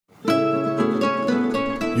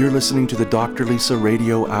You're listening to the Dr. Lisa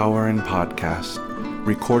Radio Hour and Podcast,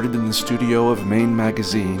 recorded in the studio of Maine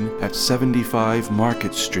Magazine at 75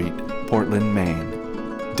 Market Street, Portland, Maine.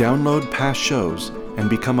 Download past shows and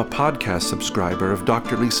become a podcast subscriber of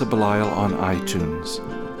Dr. Lisa Belisle on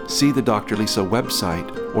iTunes. See the Dr. Lisa website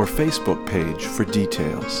or Facebook page for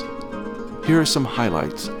details. Here are some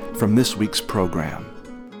highlights from this week's program.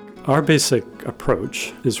 Our basic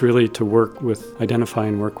approach is really to identify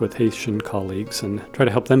and work with Haitian colleagues and try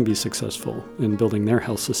to help them be successful in building their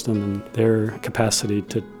health system and their capacity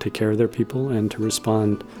to take care of their people and to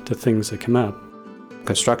respond to things that come up.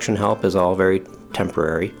 Construction help is all very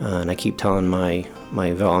temporary, and I keep telling my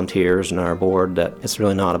volunteers and our board that it's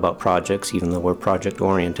really not about projects, even though we're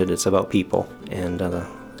project-oriented, it's about people. And the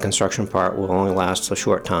construction part will only last a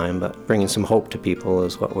short time, but bringing some hope to people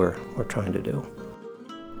is what we're trying to do.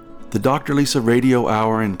 The Dr. Lisa Radio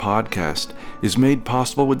Hour and Podcast is made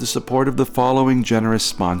possible with the support of the following generous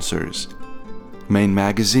sponsors: Maine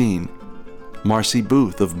Magazine, Marcy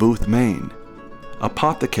Booth of Booth, Maine,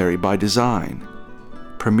 Apothecary by Design,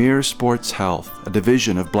 Premier Sports Health, a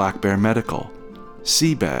division of Black Bear Medical,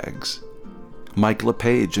 Seabags, Mike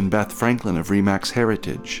LePage and Beth Franklin of Remax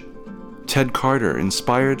Heritage, Ted Carter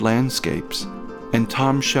Inspired Landscapes, and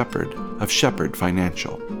Tom Shepard of Shepard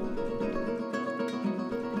Financial.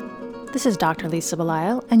 This is Dr. Lisa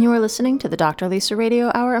Belisle, and you are listening to the Dr. Lisa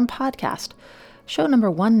Radio Hour and Podcast, show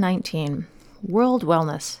number 119, World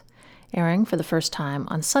Wellness, airing for the first time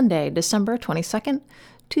on Sunday, December 22nd,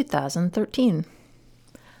 2013.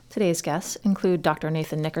 Today's guests include Dr.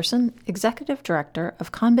 Nathan Nickerson, Executive Director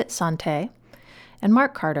of Conbit Santé, and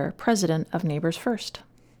Mark Carter, President of Neighbors First.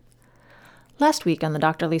 Last week on the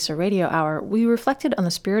Dr. Lisa Radio Hour, we reflected on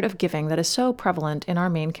the spirit of giving that is so prevalent in our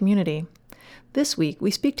Maine community. This week,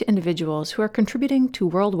 we speak to individuals who are contributing to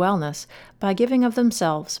world wellness by giving of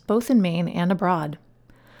themselves, both in Maine and abroad.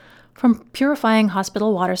 From purifying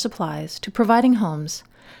hospital water supplies to providing homes,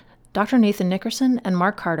 Dr. Nathan Nickerson and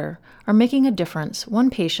Mark Carter are making a difference, one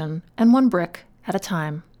patient and one brick at a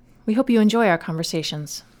time. We hope you enjoy our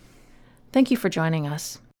conversations. Thank you for joining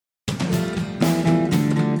us.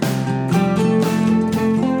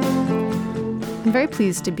 I'm very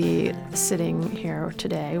pleased to be sitting here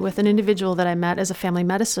today with an individual that I met as a family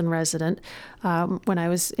medicine resident when I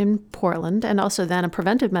was in Portland, and also then a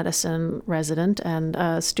preventive medicine resident and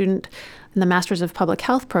a student in the Masters of Public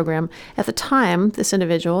Health program. At the time, this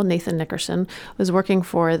individual, Nathan Nickerson, was working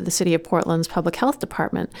for the City of Portland's Public Health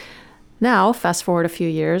Department. Now, fast forward a few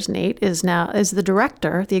years, Nate is the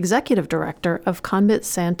director, the executive director of Conbit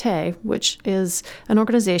Santé, which is an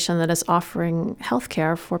organization that is offering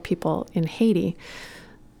healthcare for people in Haiti.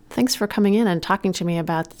 Thanks for coming in and talking to me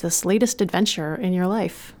about this latest adventure in your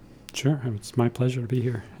life. Sure, it's my pleasure to be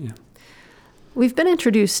here. Yeah. We've been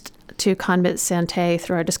introduced to Conbit Santé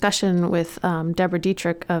through our discussion with Deborah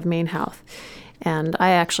Dietrich of Maine Health. And I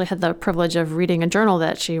actually had the privilege of reading a journal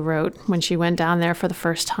that she wrote when she went down there for the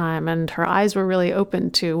first time, and her eyes were really open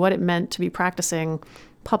to what it meant to be practicing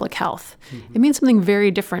public health. Mm-hmm. It means something very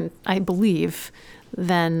different, I believe,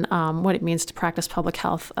 than what it means to practice public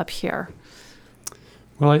health up here.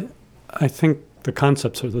 Well, I think the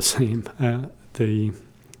concepts are the same. The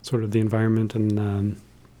sort of the environment and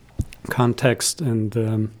context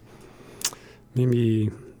and maybe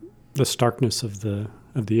the starkness of the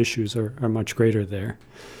issues are much greater there.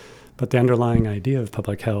 But the underlying idea of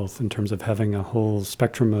public health in terms of having a whole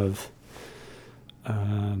spectrum of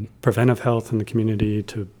preventive health in the community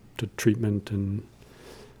to treatment and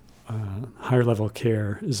higher level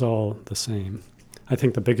care is all the same. I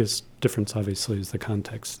think the biggest difference obviously is the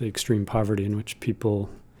context, the extreme poverty in which people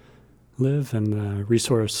live and the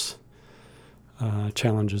resource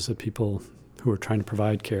challenges that people who are trying to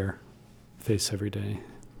provide care face every day.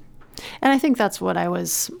 And I think that's what I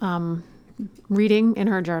was reading in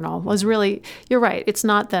her journal was really, you're right, it's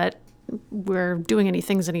not that we're doing any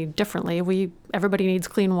things any differently. Everybody needs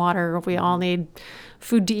clean water, we all need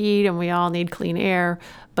food to eat, and we all need clean air.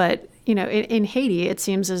 But, you know, in Haiti, it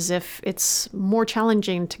seems as if it's more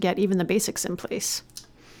challenging to get even the basics in place.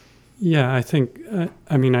 Yeah, I think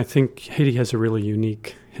Haiti has a really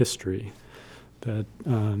unique history that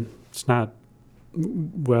it's not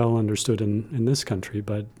well understood in this country,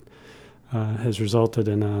 but has resulted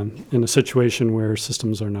in a situation where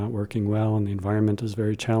systems are not working well and the environment is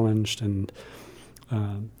very challenged, and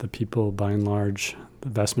the people, by and large, the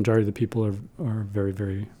vast majority of the people are very,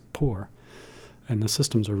 very poor, and the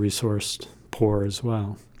systems are resourced poor as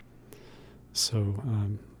well. So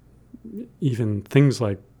even things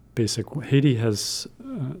like Haiti has,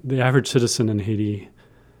 the average citizen in Haiti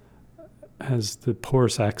has the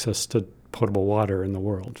poorest access to potable water in the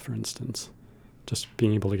world, for instance. just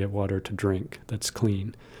being able to get water to drink that's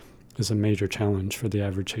clean is a major challenge for the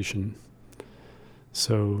average Haitian.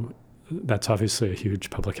 So that's obviously a huge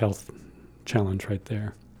public health challenge right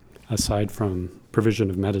there, aside from provision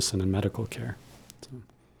of medicine and medical care.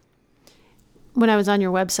 When I was on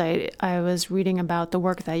your website, I was reading about the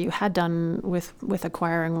work that you had done with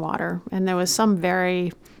acquiring water, and there was some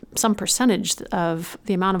percentage of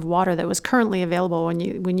the amount of water that was currently available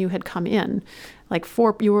when you had come in.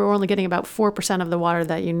 You were only getting about 4% of the water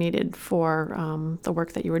that you needed for the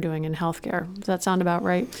work that you were doing in healthcare. Does that sound about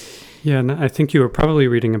right? Yeah, and I think you were probably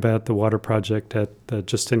reading about the water project at the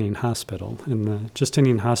Justinian Hospital. And the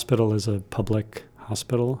Justinian Hospital is a public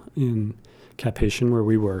hospital in Cap-Haïtien, where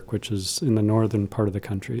we work, which is in the northern part of the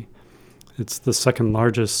country. It's the second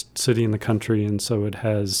largest city in the country, and so it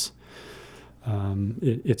has,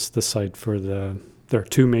 it's the site for there are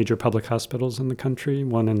two major public hospitals in the country,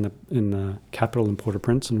 one in the capital in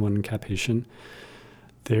Port-au-Prince and one in Cap-Haïtien.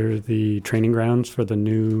 They're the training grounds for the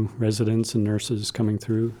new residents and nurses coming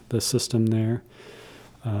through the system there.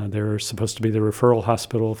 They're supposed to be the referral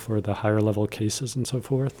hospital for the higher level cases and so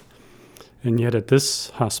forth. And yet at this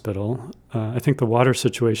hospital, I think the water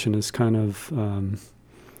situation is kind of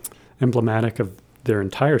emblematic of their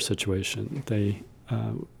entire situation.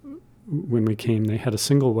 When we came, they had a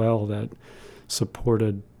single well that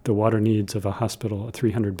supported the water needs of a hospital, a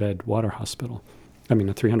 300-bed hospital.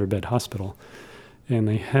 And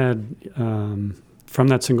they had, from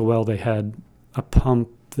that single well, they had a pump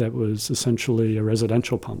that was essentially a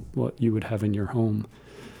residential pump, what you would have in your home.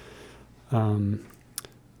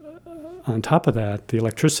 On top of that, the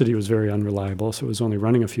electricity was very unreliable, so it was only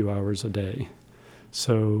running a few hours a day.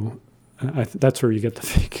 So that's where you get the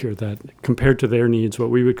figure that compared to their needs,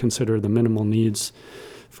 what we would consider the minimal needs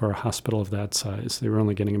for a hospital of that size, they were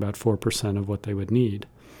only getting about 4% of what they would need.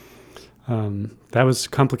 That was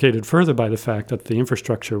complicated further by the fact that the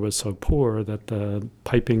infrastructure was so poor that the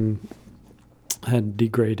piping had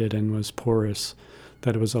degraded and was porous,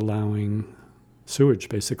 that it was allowing sewage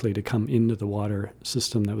basically to come into the water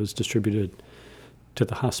system that was distributed to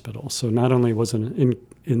the hospital. So not only was it an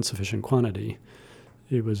insufficient quantity,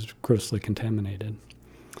 it was grossly contaminated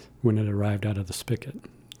when it arrived out of the spigot.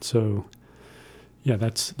 So yeah,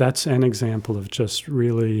 that's an example of just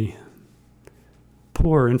really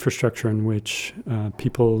poor infrastructure in which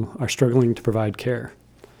people are struggling to provide care.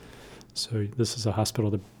 So this is a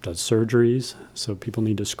hospital that does surgeries, so people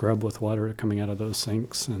need to scrub with water coming out of those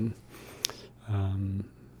sinks, and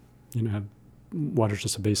water's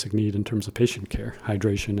just a basic need in terms of patient care,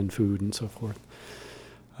 hydration and food and so forth.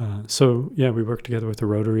 We work together with the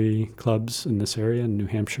Rotary clubs in this area in New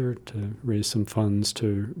Hampshire to raise some funds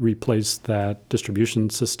to replace that distribution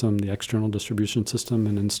system, the external distribution system,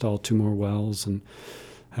 and install 2 more wells and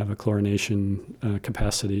have a chlorination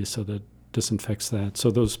capacity so that disinfects that. So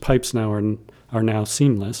those pipes now are now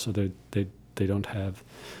seamless, so they don't have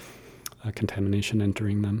contamination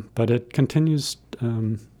entering them. But it continues,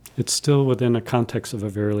 it's still within a context of a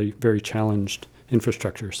very, very challenged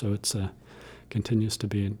infrastructure, so it's continues to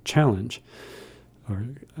be a challenge,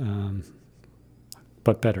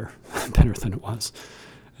 but better than it was.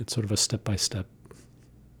 It's sort of a step-by-step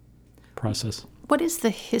process. What is the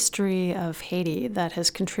history of Haiti that has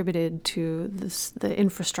contributed to the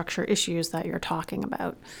infrastructure issues that you're talking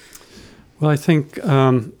about? Well, I think,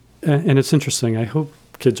 and it's interesting, I hope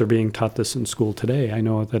kids are being taught this in school today. I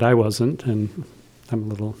know that I wasn't, and I'm a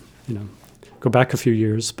little, go back a few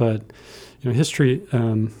years, but history,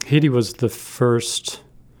 Haiti was the first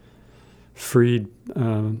freed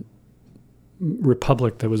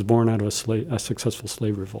republic that was born out of a successful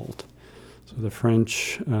slave revolt. So the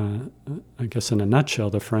French, I guess in a nutshell,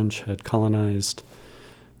 the French had colonized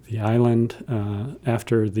the island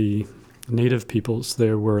after the native peoples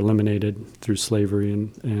there were eliminated through slavery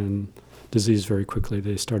and disease very quickly.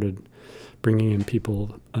 They started bringing in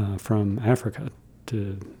people from Africa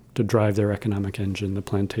to drive their economic engine, the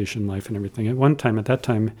plantation life and everything. At that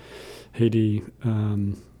time, Haiti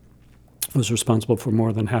was responsible for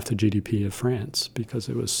more than half the GDP of France because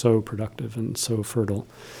it was so productive and so fertile.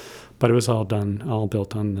 But it was all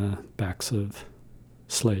built on the backs of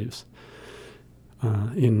slaves.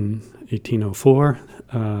 In 1804,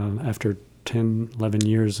 after 10, 11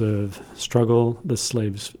 years of struggle, the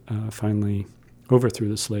slaves finally overthrew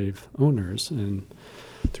the slave owners and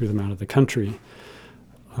threw them out of the country.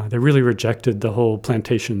 They really rejected the whole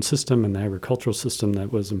plantation system and the agricultural system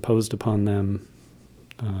that was imposed upon them,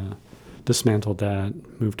 dismantled that,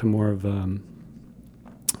 moved to more of a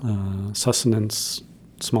sustenance,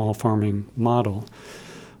 small farming model,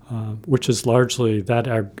 which is largely, that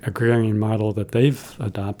agrarian model that they've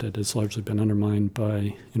adopted has largely been undermined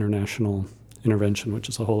by international intervention, which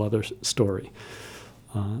is a whole other story.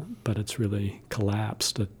 But it's really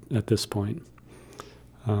collapsed at this point.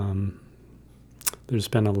 There's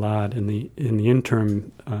been a lot in the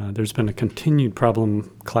interim. There's been a continued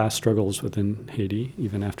problem, class struggles within Haiti,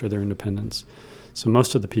 even after their independence. So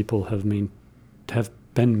most of the people have been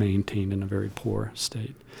maintained in a very poor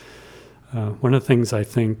state. One of the things I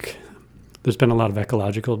think, there's been a lot of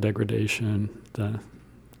ecological degradation. The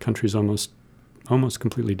country's almost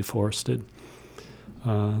completely deforested,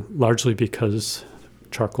 largely because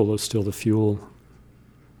charcoal is still the fuel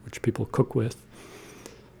which people cook with.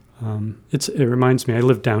 It reminds me, I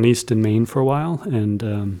lived down east in Maine for a while,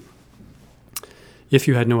 and if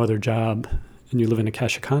you had no other job and you live in a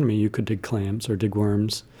cash economy, you could dig clams or dig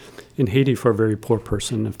worms. In Haiti, for a very poor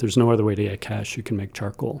person, if there's no other way to get cash, you can make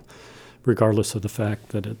charcoal, regardless of the fact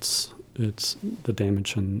that it's the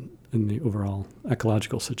damage in the overall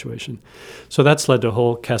ecological situation. So that's led to a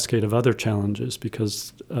whole cascade of other challenges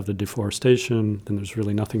because of the deforestation. Then there's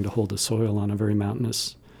really nothing to hold the soil on a very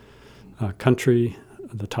mountainous country.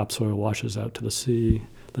 The topsoil washes out to the sea.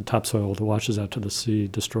 The topsoil that washes out to the sea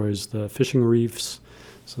destroys the fishing reefs,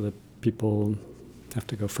 so that people have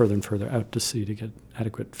to go further and further out to sea to get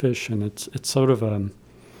adequate fish. And it's sort of a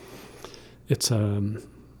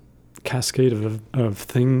cascade of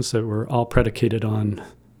things that were all predicated on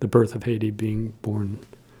the birth of Haiti being born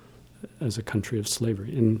as a country of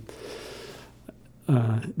slavery. And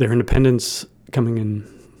their independence coming in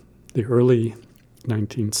the early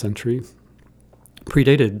 19th century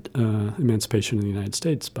predated emancipation in the United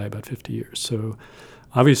States by about 50 years. So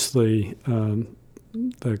obviously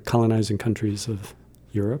the colonizing countries of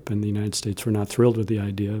Europe and the United States were not thrilled with the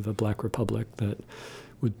idea of a black republic that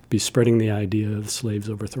would be spreading the idea of slaves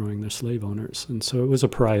overthrowing their slave owners. And so it was a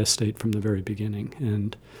pariah state from the very beginning.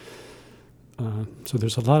 And so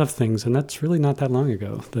there's a lot of things, and that's really not that long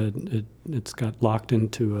ago, that it's got locked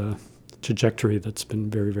into a trajectory that's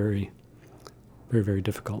been very, very, very, very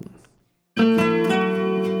difficult.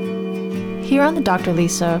 Here on the Dr.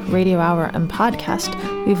 Lisa Radio Hour and podcast,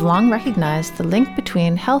 we've long recognized the link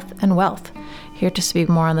between health and wealth. Here to speak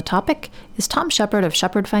more on the topic is Tom Shepard of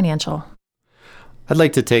Shepard Financial. I'd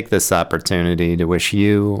like to take this opportunity to wish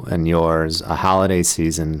you and yours a holiday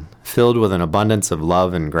season filled with an abundance of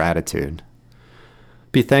love and gratitude.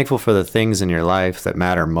 Be thankful for the things in your life that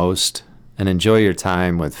matter most and enjoy your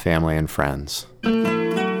time with family and friends.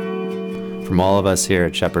 From all of us here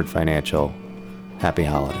at Shepard Financial, happy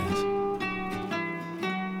holidays.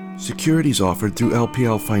 Securities offered through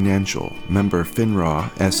LPL Financial, member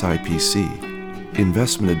FINRA SIPC.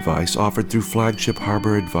 Investment advice offered through Flagship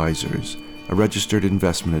Harbor Advisors, a registered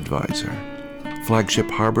investment advisor.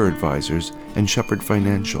 Flagship Harbor Advisors and Shepard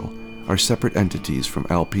Financial are separate entities from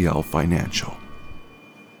LPL Financial.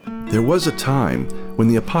 There was a time when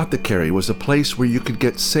the apothecary was a place where you could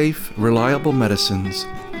get safe, reliable medicines,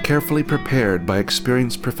 carefully prepared by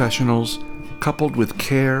experienced professionals, coupled with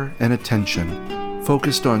care and attention,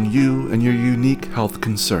 focused on you and your unique health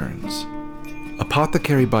concerns.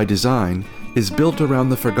 Apothecary by Design is built around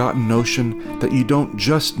the forgotten notion that you don't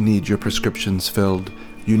just need your prescriptions filled,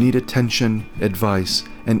 you need attention, advice,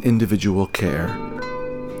 and individual care.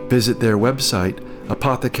 Visit their website,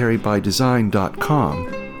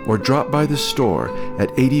 apothecarybydesign.com, or drop by the store at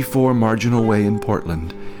 84 Marginal Way in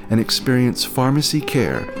Portland and experience pharmacy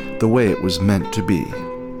care the way it was meant to be.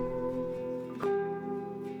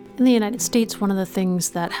 In the United States, one of the things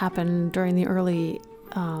that happened during the early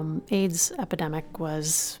AIDS epidemic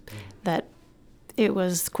was that it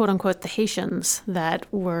was, quote unquote, the Haitians that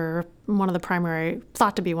were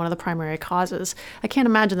thought to be one of the primary causes. I can't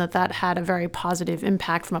imagine that had a very positive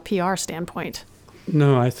impact from a PR standpoint.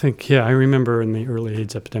 No, I think, I remember in the early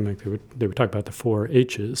AIDS epidemic, they would talk about the 4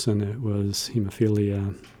 H's, and it was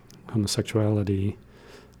hemophilia, homosexuality,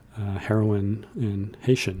 heroin, and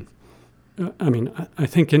Haitian. I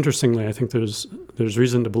think, interestingly, there's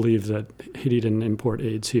reason to believe that Haiti didn't import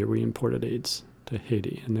AIDS here. We imported AIDS to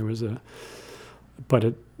Haiti, and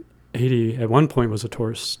Haiti at one point was a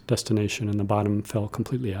tourist destination, and the bottom fell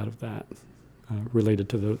completely out of that, related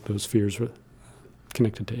to those fears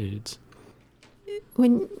connected to AIDS.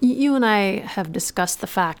 When you and I have discussed the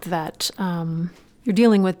fact that you're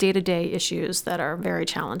dealing with day-to-day issues that are very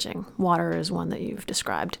challenging. Water is one that you've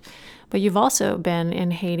described. But you've also been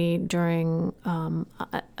in Haiti during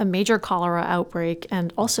a major cholera outbreak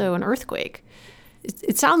and also an earthquake.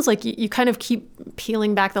 It sounds like you kind of keep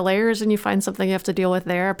peeling back the layers and you find something you have to deal with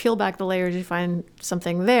there. Peel back the layers, you find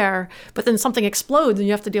something there. But then something explodes and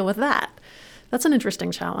you have to deal with that. That's an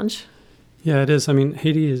interesting challenge. Yeah, it is.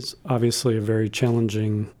 Haiti is obviously a very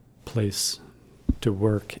challenging place to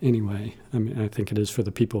work anyway. I mean, I think it is for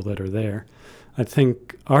the people that are there. I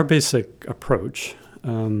think our basic approach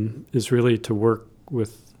is really to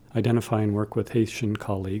identify and work with Haitian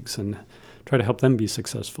colleagues and try to help them be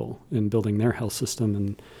successful in building their health system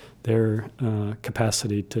and their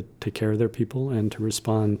capacity to take care of their people and to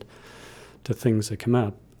respond to things that come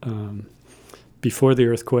up. Before the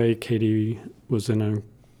earthquake, Haiti was had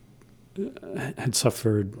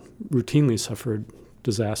routinely suffered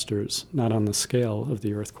disasters, not on the scale of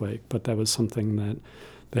the earthquake, but that was something that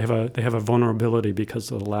they have a vulnerability because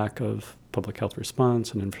of the lack of public health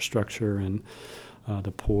response and infrastructure and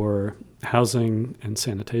the poor housing and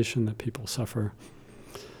sanitation that people suffer.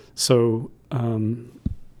 So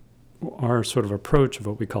our sort of approach of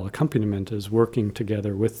what we call accompaniment is working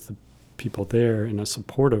together with the people there in a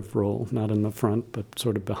supportive role, not in the front, but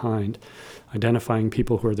sort of behind, identifying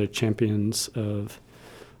people who are the champions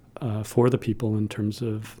for the people in terms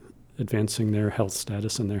of advancing their health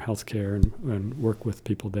status and their health care and work with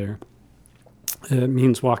people there. It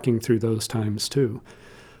means walking through those times too,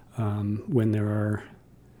 when there are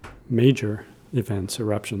major events,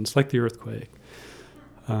 eruptions, like the earthquake.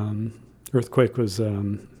 Earthquake was,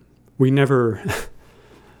 we never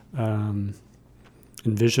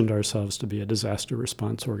envisioned ourselves to be a disaster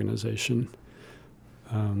response organization,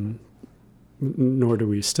 nor do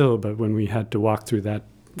we still, but when we had to walk through that,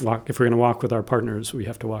 if we're going to walk with our partners, we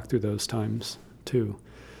have to walk through those times too.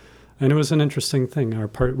 And it was an interesting thing.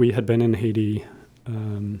 We had been in Haiti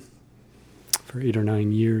for 8 or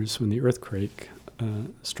 9 years when the earthquake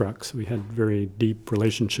struck, so we had a very deep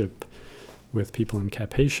relationship with people in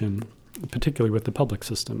Cap Haitien, particularly with the public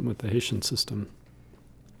system, with the Haitian system.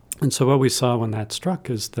 And so what we saw when that struck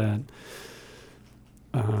is that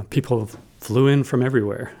people flew in from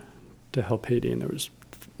everywhere to help Haiti, and there was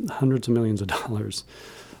hundreds of millions of dollars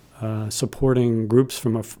supporting groups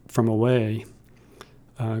from away,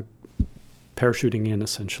 parachuting in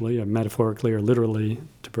essentially, metaphorically or literally,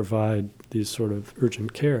 to provide these sort of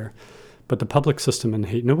urgent care. But the public system in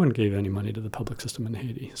Haiti, no one gave any money to the public system in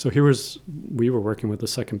Haiti. So we were working with the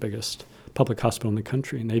second biggest public hospital in the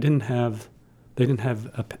country, and they literally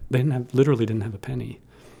didn't have a penny.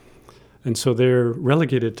 And so they're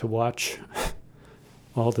relegated to watch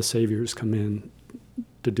all the saviors come in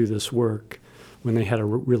to do this work when they had a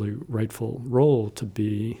really rightful role to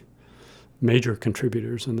be major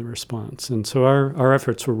contributors in the response. And so our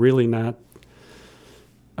efforts were really not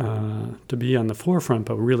to be on the forefront,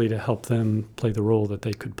 but really to help them play the role that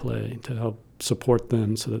they could play, to help support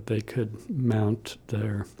them so that they could mount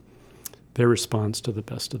their response to the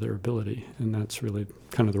best of their ability. And that's really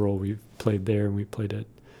kind of the role we played there, and we played it,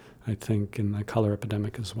 I think, in the cholera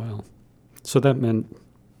epidemic as well. So that meant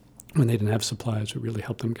when they didn't have supplies, we really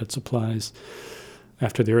helped them get supplies.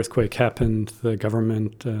 After the earthquake happened, the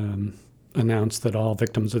government announced that all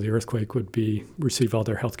victims of the earthquake would receive all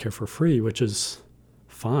their health care for free, which is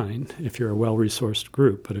fine if you're a well-resourced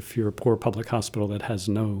group. But if you're a poor public hospital that has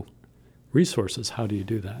no resources, how do you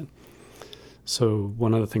do that? So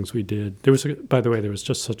one of the things we did, by the way, there was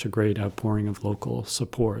just such a great outpouring of local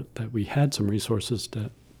support that we had some resources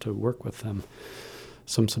to work with them,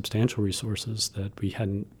 some substantial resources that we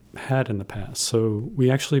hadn't had in the past. So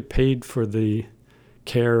we actually paid for the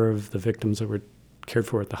care of the victims that were cared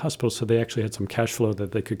for at the hospital, so they actually had some cash flow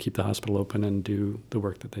that they could keep the hospital open and do the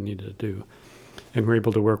work that they needed to do. And we're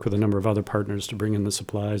able to work with a number of other partners to bring in the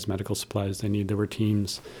supplies, medical supplies they need. There were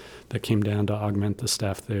teams that came down to augment the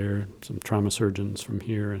staff there, some trauma surgeons from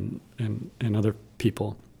here and other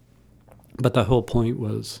people. But the whole point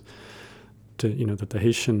was that the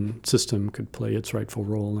Haitian system could play its rightful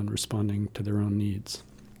role in responding to their own needs.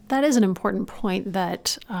 That is an important point,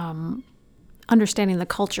 that understanding the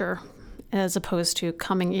culture as opposed to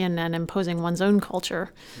coming in and imposing one's own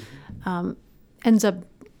culture ends up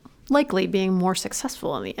likely being more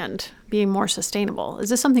successful in the end, being more sustainable. Is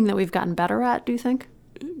this something that we've gotten better at, do you think?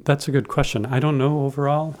 That's a good question. I don't know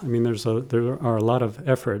overall. I mean, there are a lot of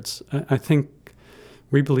efforts. I think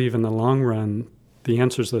we believe in the long run, the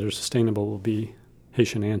answers that are sustainable will be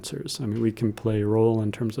Haitian answers. I mean, we can play a role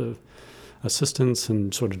in terms of assistance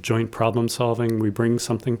and sort of joint problem solving. We bring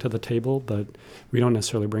something to the table, but we don't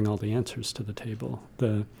necessarily bring all the answers to the table.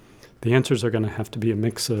 The answers are going to have to be a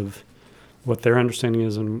mix of what their understanding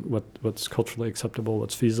is and what's culturally acceptable,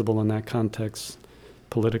 what's feasible in that context,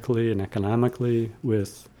 politically and economically,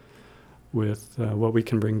 with what we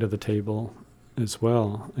can bring to the table as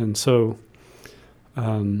well. And so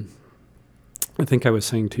I think I was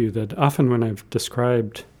saying to you that often when I've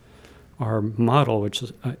described our model, which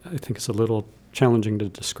is, I think is a little challenging to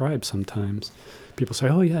describe sometimes. People say,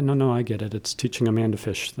 oh, yeah, no, I get it. It's teaching a man to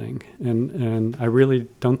fish thing. And I really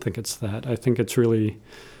don't think it's that. I think it's really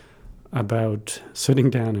about sitting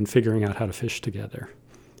down and figuring out how to fish together.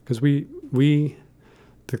 Because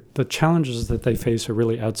the challenges that they face are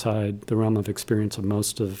really outside the realm of experience of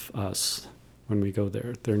most of us when we go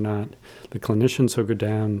there. They're not, the clinicians who go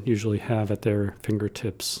down usually have at their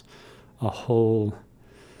fingertips a whole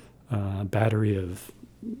battery of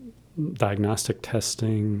diagnostic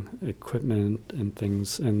testing, equipment, and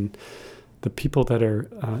things. And the people that are,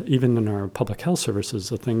 even in our public health services,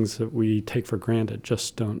 the things that we take for granted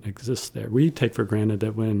just don't exist there. We take for granted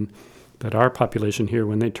that our population here,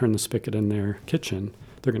 when they turn the spigot in their kitchen,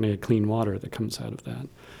 they're going to get clean water that comes out of that.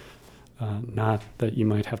 Not that you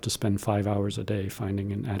might have to spend 5 hours a day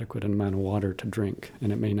finding an adequate amount of water to drink,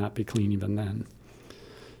 and it may not be clean even then.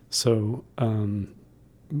 So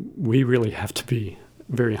we really have to be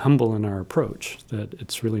very humble in our approach, that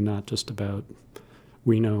it's really not just about,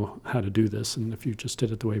 we know how to do this, and if you just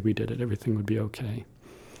did it the way we did it, everything would be okay.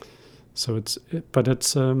 So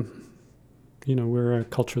we're a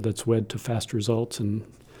culture that's wed to fast results and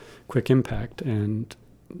quick impact, and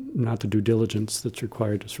not the due diligence that's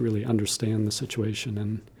required to really understand the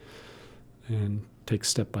situation and take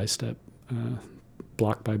step by step,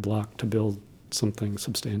 block by block, to build something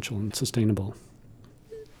substantial and sustainable.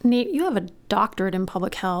 Nate, you have a doctorate in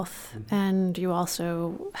public health, and you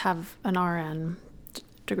also have an RN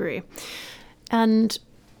degree. And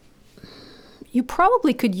you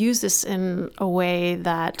probably could use this in a way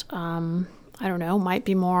that, might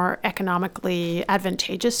be more economically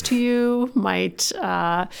advantageous to you, might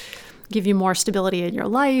give you more stability in your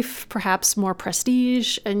life, perhaps more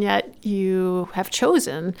prestige, and yet you have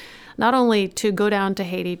chosen not only to go down to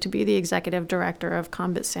Haiti to be the executive director of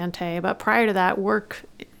CONVIT Santé, but prior to that, work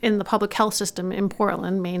in the public health system in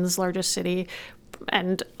Portland, Maine's largest city,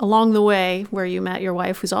 and along the way, where you met your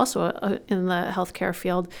wife, who's also in the healthcare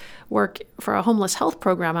field, work for a homeless health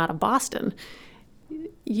program out of Boston.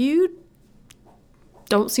 You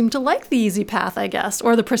don't seem to like the easy path, I guess,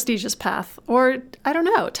 or the prestigious path, or I don't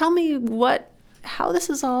know. Tell me how this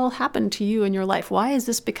has all happened to you in your life. Why has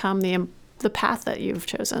this become the path that you've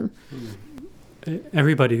chosen?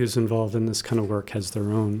 Everybody who's involved in this kind of work has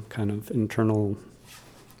their own kind of internal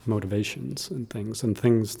motivations and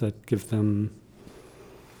things that give them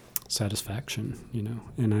satisfaction,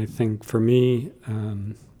 And I think for me,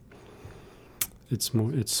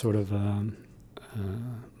 it's sort of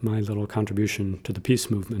my little contribution to the peace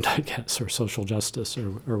movement, I guess, or social justice,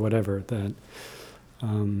 or whatever, that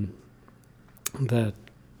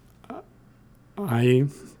I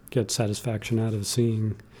get satisfaction out of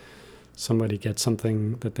seeing somebody get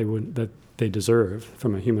something that they deserve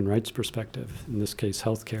from a human rights perspective, in this case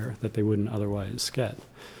healthcare, that they wouldn't otherwise get.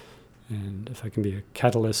 And if I can be a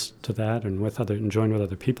catalyst to that, and join with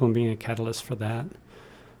other people in being a catalyst for that,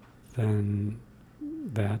 then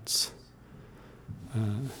that's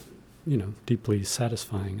deeply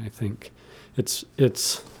satisfying. I think it's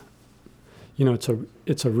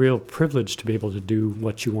a real privilege to be able to do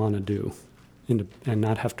what you want to do, and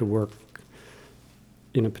not have to work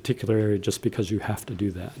in a particular area just because you have to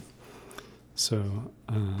do that. So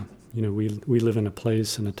we live in a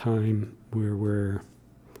place and a time where we're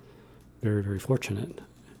very, very fortunate,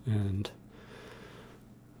 and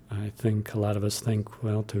I think a lot of us think,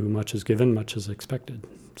 well, too much is given, much is expected.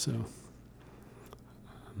 So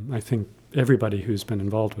I think everybody who's been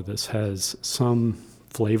involved with this has some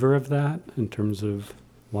flavor of that in terms of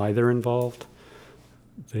why they're involved.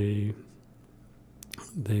 They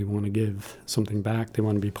want to give something back. They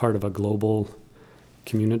want to be part of a global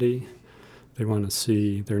community. They want to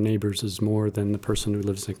see their neighbors as more than the person who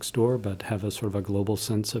lives next door, but have a sort of a global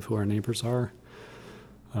sense of who our neighbors are.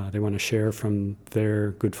 They want to share from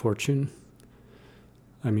their good fortune.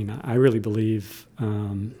 I mean, I really believe,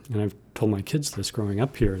 and I've told my kids this growing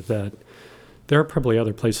up here, that there are probably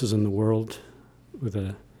other places in the world with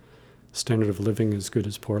a standard of living as good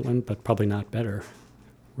as Portland, but probably not better,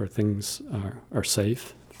 where things are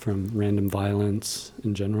safe from random violence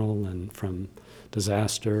in general, and from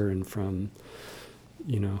disaster, and from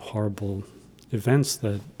horrible events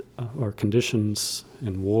that or conditions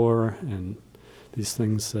and war and these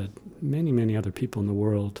things that many, many other people in the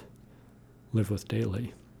world live with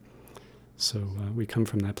daily. So we come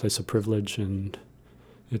from that place of privilege, and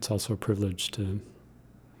it's also a privilege to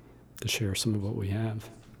share some of what we have.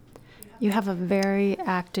 You have a very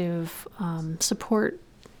active support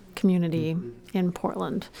community in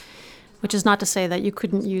Portland, which is not to say that you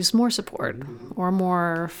couldn't use more support or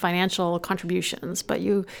more financial contributions, but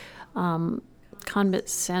CONVIT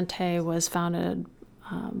Santé was founded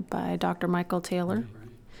by Dr. Michael Taylor,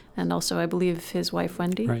 and also, I believe, his wife,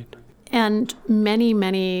 Wendy. Right. And many,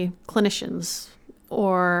 many clinicians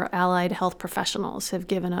or allied health professionals have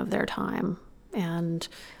given of their time and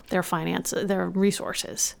their finances, their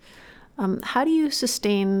resources. How do you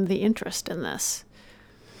sustain the interest in this?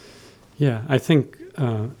 Yeah, I think,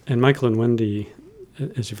 and Michael and Wendy,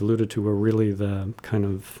 as you've alluded to, were really the kind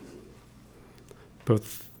of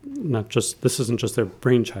both, not just, this isn't just their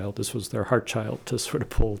brainchild, this was their heart child to sort of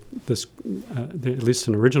pull this, at least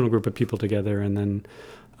an original group of people together, and then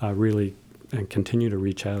really and continue to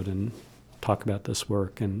reach out and talk about this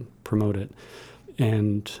work and promote it,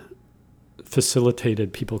 and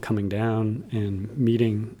facilitated people coming down and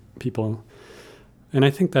meeting people. And I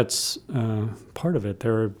think that's part of it.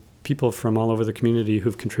 There are people from all over the community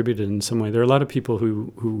who've contributed in some way. There are a lot of people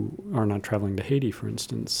who are not traveling to Haiti, for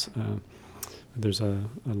instance. There's a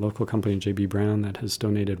local company, J.B. Brown, that has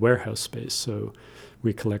donated warehouse space. So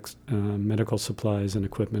we collect medical supplies and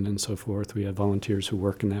equipment and so forth. We have volunteers who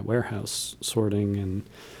work in that warehouse, sorting and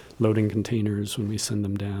loading containers when we send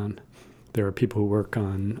them down. There are people who work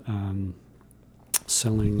on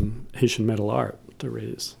selling Haitian metal art to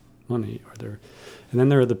raise money. And then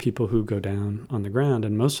there are the people who go down on the ground,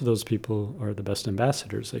 and most of those people are the best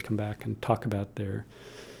ambassadors. They come back and talk about their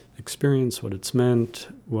experience, what it's meant,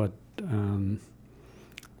 what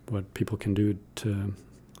people can do to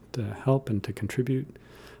help and to contribute.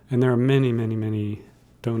 And there are many, many, many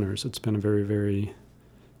donors. It's been a very, very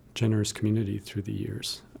generous community through the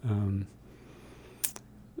years. And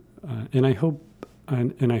I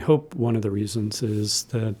hope one of the reasons is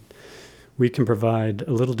that we can provide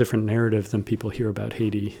a little different narrative than people hear about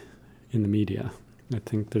Haiti in the media. I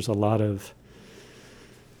think there's a lot of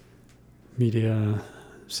media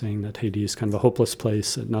saying that Haiti is kind of a hopeless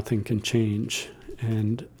place, that nothing can change.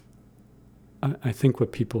 And I think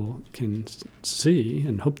what people can see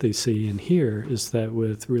and hope they see and hear is that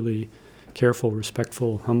with really careful,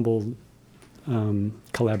 respectful, humble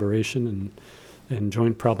collaboration and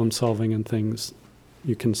joint problem solving and things,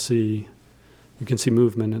 you can see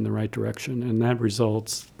movement in the right direction, and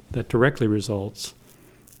that directly results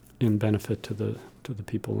in benefit to the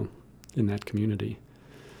people in that community.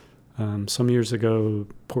 Some years ago,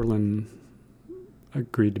 Portland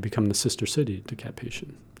agreed to become the sister city to Cap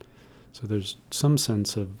Haitien. So there's some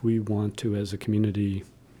sense of we want to, as a community,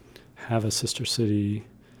 have a sister city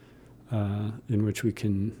in which we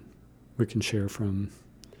can share from,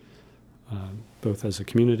 both as a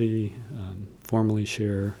community, formally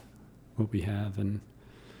share what we have, and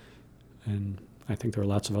I think there are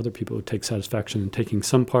lots of other people who take satisfaction in taking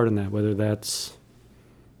some part in that, whether that's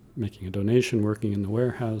making a donation, working in the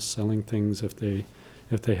warehouse, selling things if they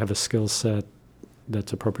have a skill set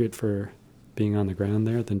that's appropriate for being on the ground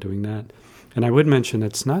there, then doing that. And I would mention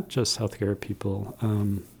it's not just healthcare people.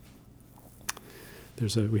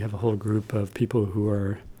 We have a whole group of people who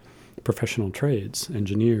are professional trades,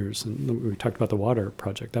 engineers, and we talked about the water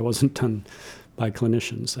project. That wasn't done by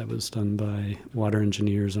clinicians. That was done by water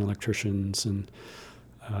engineers and electricians and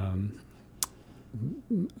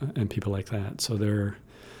people like that. So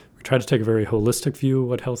we try to take a very holistic view of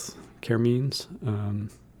what health care means.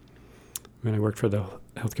 When I worked for the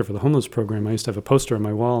Healthcare for the Homeless program, I used to have a poster on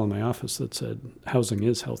my wall in my office that said, "Housing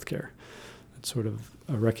is healthcare." It's sort of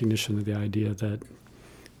a recognition of the idea that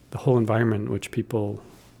the whole environment in which people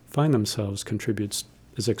find themselves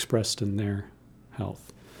is expressed in their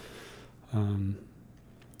health.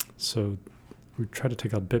 So we try to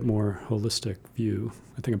take a bit more holistic view.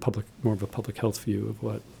 I think more of a public health view of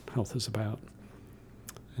what health is about.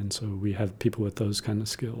 And so we have people with those kind of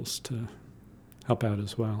skills to help out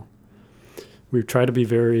as well. I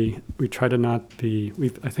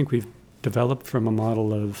think we've developed from a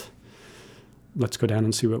model of let's go down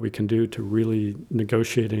and see what we can do to really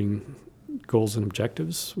negotiating goals and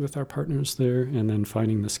objectives with our partners there, and then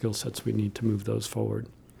finding the skill sets we need to move those forward.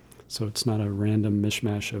 So it's not a random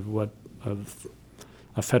mishmash of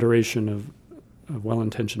a federation of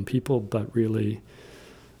well-intentioned people, but really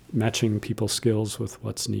matching people's skills with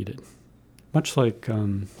what's needed. Much like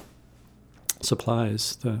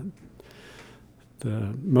supplies,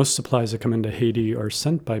 the most supplies that come into Haiti are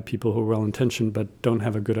sent by people who are well-intentioned but don't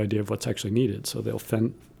have a good idea of what's actually needed. So they'll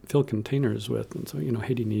fill containers with, and so,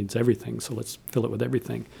 Haiti needs everything, so let's fill it with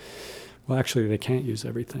everything. Well, actually, they can't use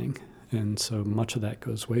everything, and so much of that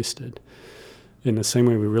goes wasted. In the same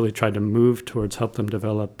way, we really tried to move towards help them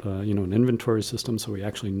develop, an inventory system, so we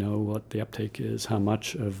actually know what the uptake is, how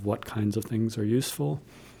much of what kinds of things are useful,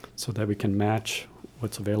 so that we can match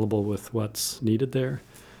what's available with what's needed there.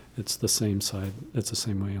 It's the same side. It's the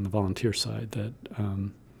same way on the volunteer side, that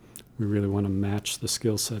we really want to match the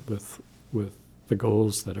skill set with the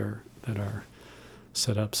goals that are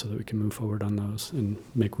set up so that we can move forward on those and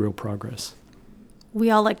make real progress.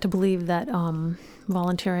 We all like to believe that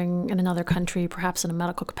volunteering in another country, perhaps in a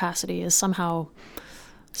medical capacity, is somehow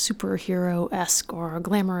superhero-esque or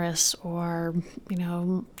glamorous or,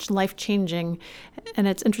 life-changing. And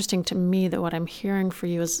it's interesting to me that what I'm hearing from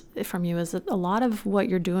you is that a lot of what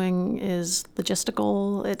you're doing is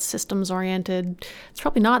logistical, it's systems-oriented. It's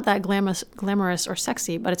probably not that glamorous or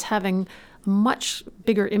sexy, but it's having a much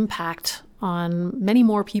bigger impact on many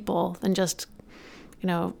more people than just,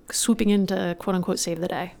 swooping in to quote-unquote save the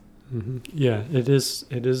day. Mm-hmm. Yeah, it is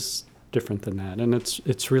different than that. And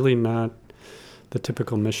it's really not the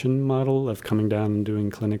typical mission model of coming down and doing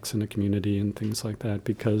clinics in a community and things like that,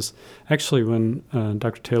 because actually when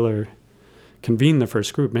Dr. Taylor convened the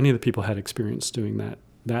first group, many of the people had experience doing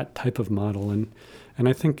that type of model. And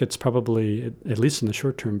I think it's probably, at least in the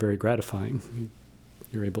short term, very gratifying.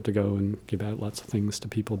 You're able to go and give out lots of things to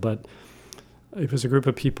people. But it was a group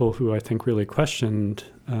of people who I think really questioned,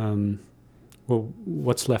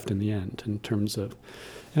 what's left in the end in terms of,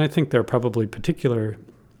 and I think there are probably particular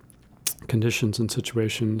conditions and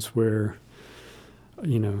situations where,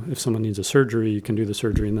 if someone needs a surgery, you can do the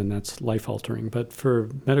surgery and then that's life-altering. But for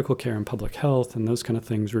medical care and public health and those kind of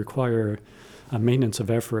things require a maintenance of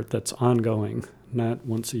effort that's ongoing, not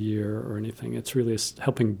once a year or anything. It's really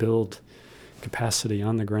helping build capacity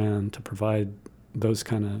on the ground to provide those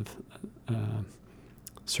kind of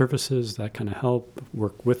services, that kind of help,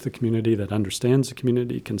 work with the community that understands the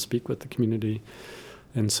community, can speak with the community.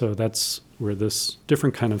 And so that's where this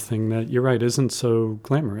different kind of thing that, you're right, isn't so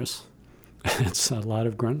glamorous. It's a lot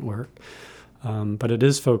of grunt work, but it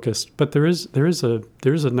is focused. But there is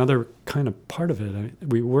another kind of part of it.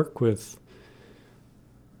 We work with,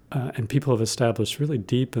 and people have established really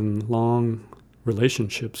deep and long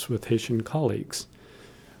relationships with Haitian colleagues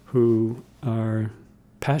who are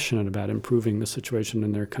passionate about improving the situation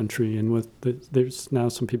in their country. And there's now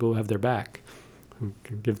some people who have their back, who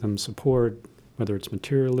can give them support, whether it's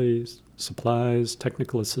materially, supplies,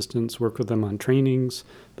 technical assistance, work with them on trainings,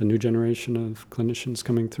 the new generation of clinicians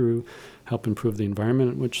coming through, help improve the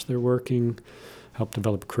environment in which they're working, help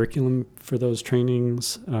develop curriculum for those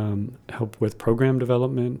trainings, help with program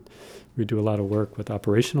development. We do a lot of work with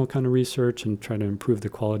operational kind of research and try to improve the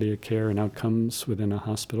quality of care and outcomes within a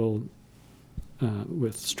hospital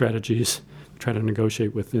with strategies. We try to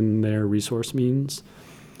negotiate within their resource means.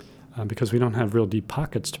 Because we don't have real deep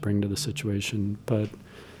pockets to bring to the situation, but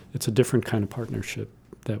it's a different kind of partnership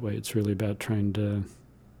that way. It's really about trying to,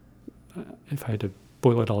 if I had to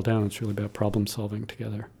boil it all down, it's really about problem solving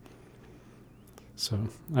together. So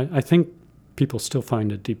I think people still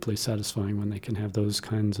find it deeply satisfying when they can have those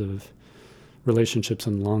kinds of relationships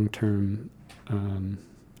and long-term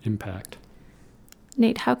impact.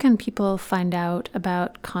 Nate, how can people find out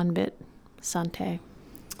about Conbit Santé?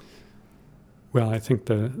 Well, I think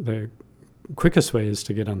the quickest way is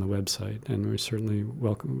to get on the website, and we're certainly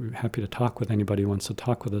welcome. We're happy to talk with anybody who wants to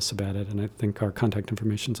talk with us about it. And I think our contact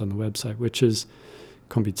information is on the website, which is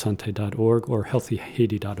conbitsante.org, or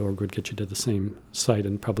healthyhaiti.org would get you to the same site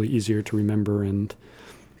and probably easier to remember and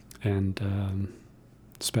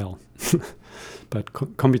spell. But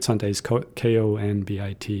Conbitsante is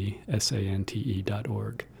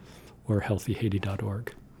KONBITSANTE.org or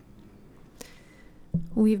healthyhaiti.org.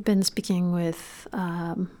 We've been speaking with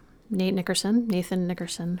Nathan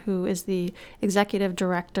Nickerson, who is the executive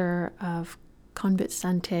director of Conbit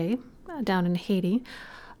Santé down in Haiti.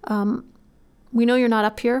 We know you're not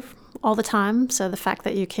up here all the time, so the fact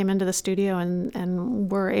that you came into the studio and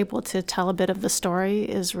were able to tell a bit of the story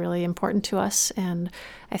is really important to us. And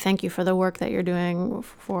I thank you for the work that you're doing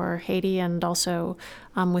for Haiti and also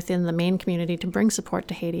within the Maine community to bring support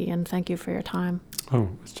to Haiti. And thank you for your time. Oh,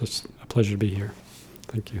 it's just a pleasure to be here.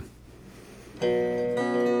 Thank you.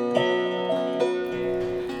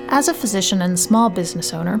 As a physician and small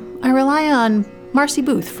business owner, I rely on Marcy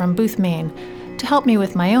Booth from Booth, Maine, to help me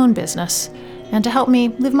with my own business and to help me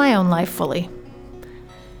live my own life fully.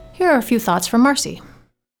 Here are a few thoughts from Marcy.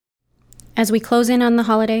 As we close in on the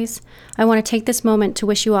holidays, I want to take this moment to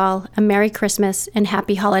wish you all a Merry Christmas and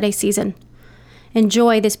Happy Holiday Season.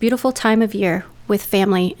 Enjoy this beautiful time of year with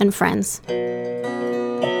family and friends.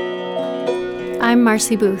 I'm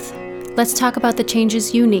Marcy Booth. Let's talk about the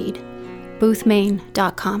changes you need.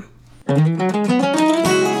 BoothMaine.com.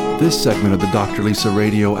 This segment of the Dr. Lisa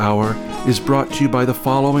Radio Hour is brought to you by the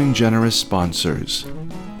following generous sponsors.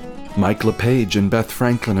 Mike LePage and Beth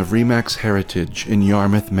Franklin of RE/MAX Heritage in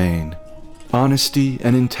Yarmouth, Maine. Honesty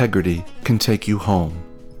and integrity can take you home.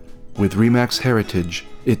 With RE/MAX Heritage,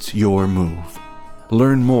 it's your move.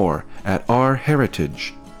 Learn more at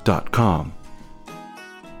ourheritage.com.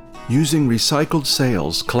 Using recycled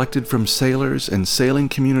sails collected from sailors and sailing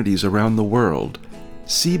communities around the world,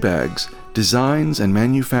 Seabags designs and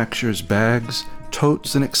manufactures bags,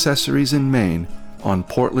 totes, and accessories in Maine on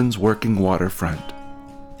Portland's working waterfront.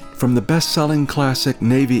 From the best-selling classic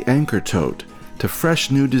Navy Anchor Tote to fresh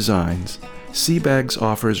new designs, Seabags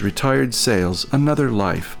offers retired sails another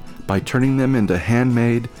life by turning them into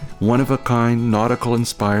handmade, one-of-a-kind,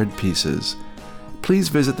 nautical-inspired pieces. Please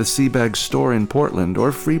visit the Seabags store in Portland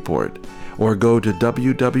or Freeport, or go to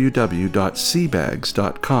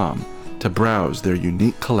www.seabags.com to browse their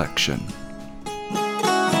unique collection.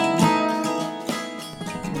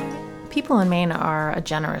 People in Maine are a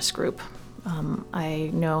generous group.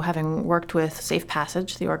 I know, having worked with Safe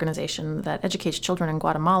Passage, the organization that educates children in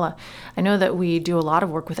Guatemala, I know that we do a lot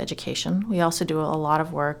of work with education. We also do a lot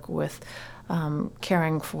of work with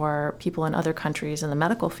caring for people in other countries in the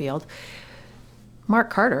medical field.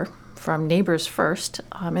 Mark Carter from Neighbors First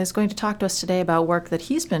is going to talk to us today about work that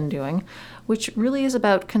he's been doing, which really is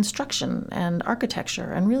about construction and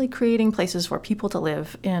architecture and really creating places for people to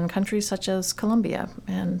live in countries such as Colombia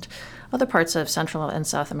and other parts of Central and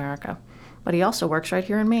South America. But he also works right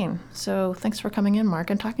here in Maine. So thanks for coming in, Mark,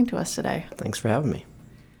 and talking to us today. Thanks for having me.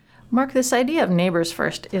 Mark, this idea of Neighbors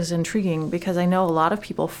First is intriguing because I know a lot of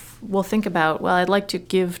people will think about, well, I'd like to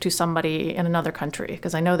give to somebody in another country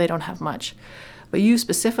because I know they don't have much. But you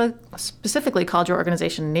specifically called your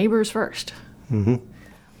organization Neighbors First. Mm-hmm.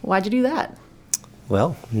 Why'd you do that?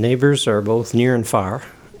 Well, neighbors are both near and far.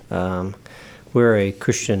 We're a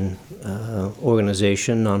Christian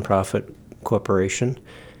organization, nonprofit corporation,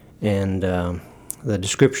 and the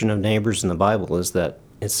description of neighbors in the Bible is that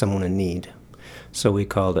it's someone in need. So we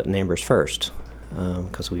called it Neighbors First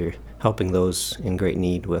because we're helping those in great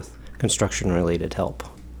need with construction-related help.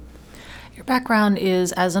 Your background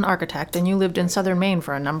is as an architect, and you lived in southern Maine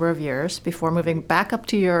for a number of years before moving back up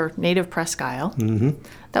to your native Presque Isle. Mm-hmm.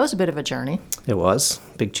 That was a bit of a journey. It was.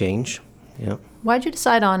 Big change. Yeah. Why'd you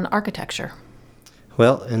decide on architecture?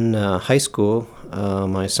 Well, in high school,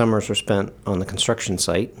 my summers were spent on the construction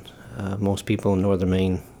site. Most people in northern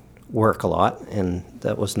Maine work a lot, and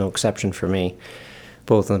that was no exception for me.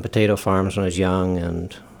 Both on the potato farms when I was young,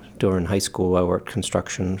 and during high school I worked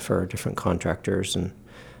construction for different contractors and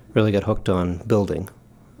really got hooked on building.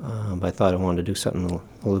 But I thought I wanted to do something a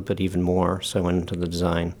little bit even more, so I went into the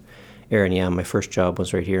design area. And yeah, my first job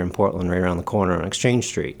was right here in Portland, right around the corner on Exchange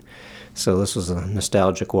Street. So this was a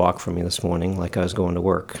nostalgic walk for me this morning, like I was going to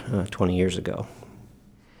work 20 years ago.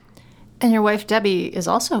 And your wife, Debbie, is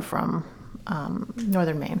also from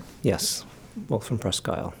northern Maine. Yes, both from Presque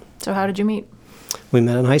Isle. So how did you meet? We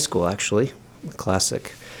met in high school, actually. A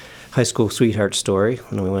classic high school sweetheart story.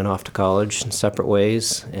 When we went off to college in separate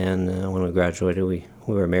ways, and when we graduated, we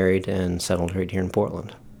were married and settled right here in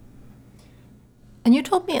Portland. And you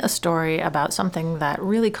told me a story about something that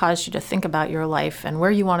really caused you to think about your life and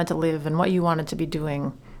where you wanted to live and what you wanted to be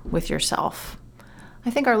doing with yourself. I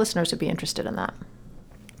think our listeners would be interested in that.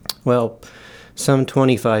 Well, some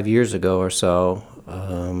 25 years ago or so,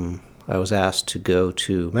 I was asked to go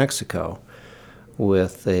to Mexico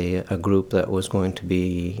with a group that was going to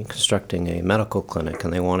be constructing a medical clinic,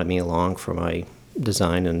 and they wanted me along for my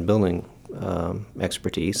design and building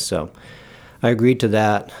expertise. So I agreed to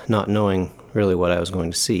that, not knowing really what I was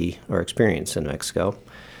going to see or experience in Mexico.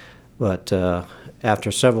 But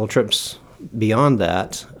after several trips beyond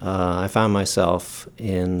that, I found myself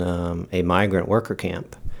in a migrant worker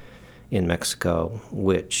camp in Mexico,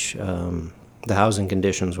 which the housing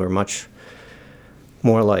conditions were much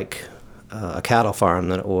more like a cattle farm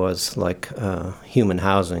than it was like human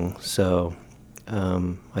housing. So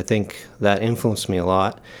I think that influenced me a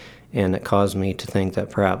lot, and it caused me to think that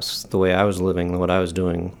perhaps the way I was living, what I was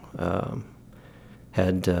doing,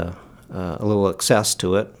 had a little excess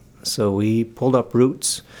to it. So we pulled up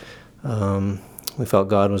roots. We felt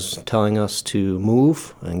God was telling us to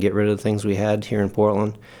move and get rid of the things we had here in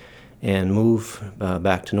Portland and move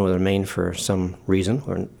back to northern Maine for some reason.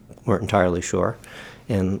 We weren't entirely sure.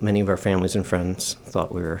 And many of our families and friends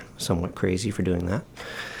thought we were somewhat crazy for doing that.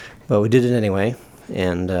 But we did it anyway,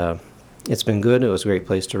 and it's been good. It was a great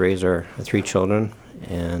place to raise our 3 children,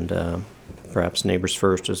 and perhaps Neighbors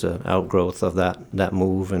First is an outgrowth of that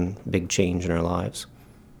move and big change in our lives.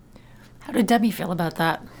 How did Debbie feel about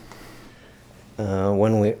that?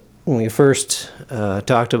 When we first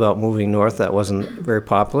talked about moving north, that wasn't very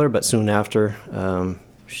popular, but soon after,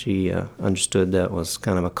 she understood that was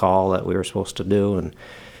kind of a call that we were supposed to do, and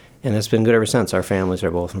it's been good ever since. Our families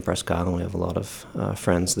are both from Presque Isle, and we have a lot of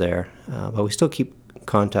friends there, but we still keep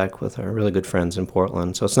contact with our really good friends in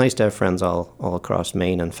Portland. So it's nice to have friends all across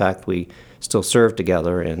Maine. In fact, we still serve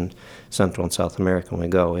together in Central and South America when we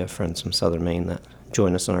go. We have friends from Southern Maine that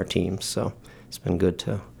join us on our teams. So it's been good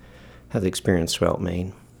to have the experience throughout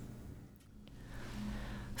Maine.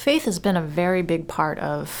 Faith has been a very big part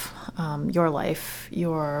of your life,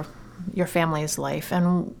 your family's life,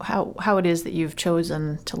 and how it is that you've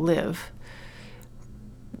chosen to live.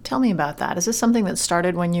 Tell me about that. Is this something that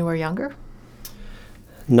started when you were younger?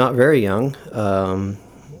 Not very young.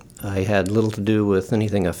 I had little to do with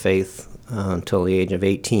anything of faith until the age of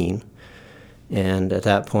 18. And at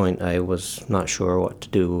that point, I was not sure what to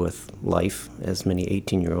do with life, as many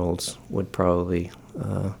 18-year-olds would probably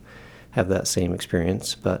have that same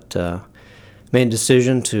experience. But made a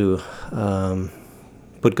decision to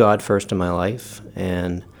put God first in my life,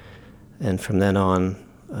 and from then on,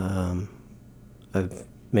 I've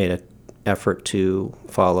made an effort to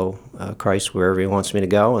follow Christ wherever He wants me to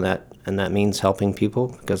go, and that means helping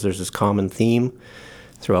people, because there's this common theme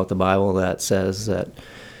throughout the Bible that says that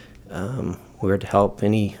we're to help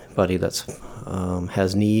anybody that's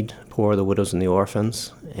has need, poor, the widows, and the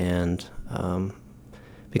orphans. And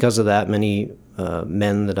because of that, many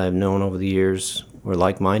men that I've known over the years were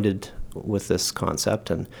like-minded with this concept,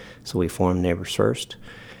 and so we formed Neighbors First.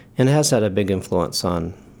 And it has had a big influence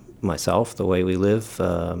on myself, the way we live,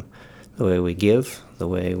 the way we give, the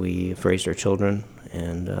way we've raised our children,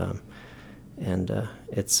 and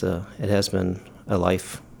it has been a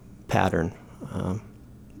life pattern.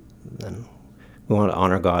 And we want to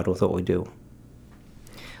honor God with what we do.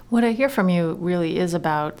 What I hear from you really is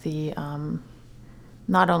about the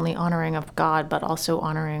not only honoring of God, but also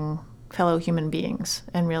honoring fellow human beings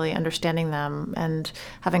and really understanding them and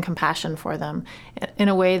having compassion for them in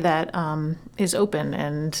a way that is open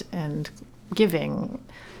and giving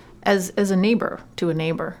as a neighbor to a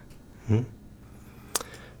neighbor. Mm-hmm.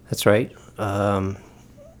 That's right.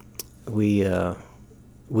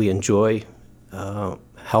 We enjoy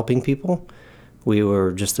helping people. We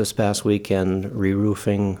were just this past weekend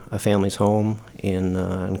re-roofing a family's home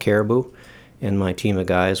in Caribou, and my team of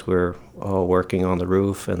guys were all working on the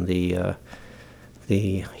roof, and the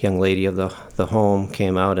young lady of the home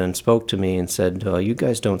came out and spoke to me and said, "You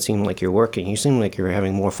guys don't seem like you're working. You seem like you're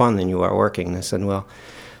having more fun than you are working." And I said, "Well,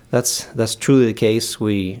 that's truly the case.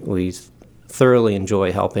 We thoroughly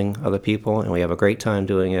enjoy helping other people, and we have a great time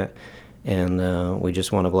doing it. And we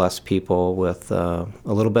just want to bless people with a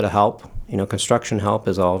little bit of help. You know, construction help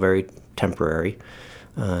is all very temporary.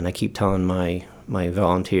 And I keep telling my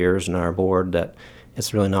volunteers and our board that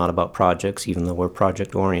it's really not about projects, even though we're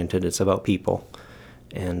project-oriented. It's about people.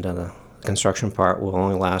 And the construction part will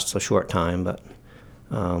only last a short time, but,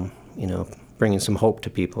 bringing some hope to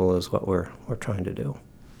people is what we're trying to do."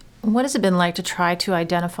 What has it been like to try to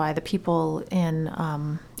identify the people in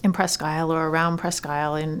Presque Isle or around Presque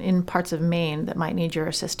Isle in parts of Maine that might need your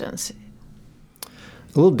assistance?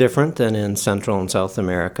 A little different than in Central and South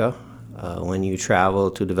America. When you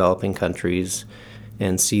travel to developing countries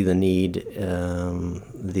and see the need,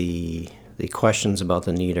 the questions about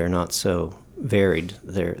the need are not so varied.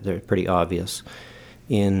 They're pretty obvious.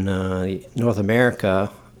 In North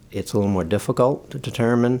America, it's a little more difficult to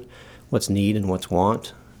determine what's need and what's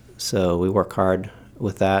want. So we work hard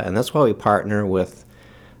with that, and that's why we partner with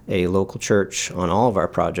a local church on all of our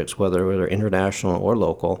projects, whether they're international or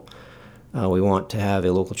local. We want to have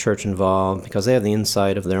a local church involved because they have the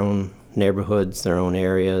insight of their own neighborhoods, their own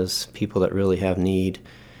areas, people that really have need.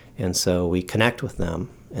 And so we connect with them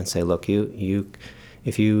and say, look,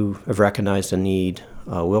 if you have recognized a need,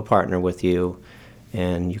 we'll partner with you,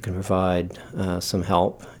 and you can provide some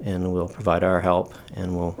help, and we'll provide our help,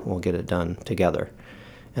 and we'll get it done together.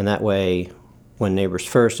 And that way, when Neighbors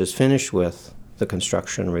First is finished with the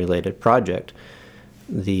construction-related project,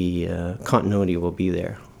 the continuity will be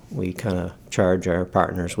there. We kind of charge our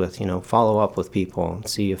partners with, follow up with people and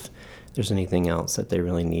see if there's anything else that they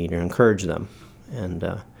really need, or encourage them. And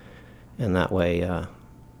that way,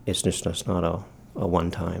 it's just not a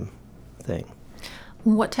one-time thing.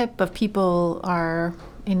 What type of people are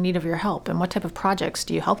in need of your help, and what type of projects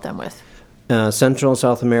do you help them with? Central and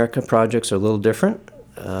South America projects are a little different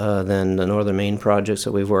than the Northern Maine projects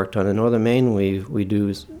that we've worked on. In Northern Maine,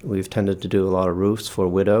 we've tended to do a lot of roofs for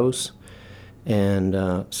widows, and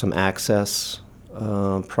some access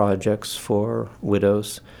projects for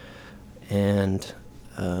widows, and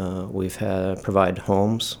we've had provide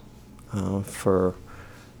homes for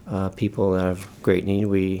people that have great need.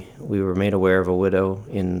 We were made aware of a widow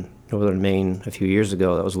in Northern Maine a few years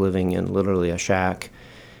ago that was living in literally a shack,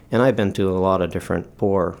 and I've been to a lot of different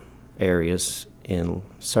poor areas in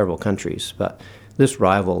several countries, but this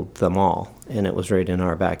rivaled them all, and it was right in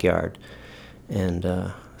our backyard.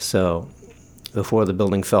 And so before the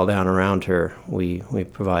building fell down around her, we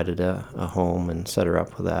provided a home and set her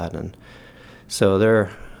up with that. And so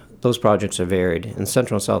those projects are varied. In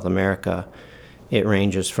Central and South America, it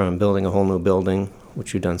ranges from building a whole new building,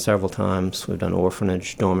 which we've done several times. We've done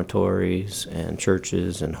orphanage, dormitories, and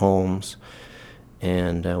churches and homes.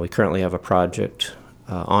 And we currently have a project,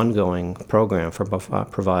 ongoing program for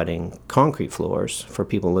providing concrete floors for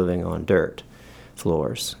people living on dirt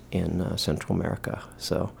floors in Central America.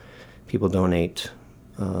 So people donate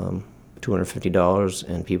 $250,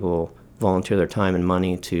 and people volunteer their time and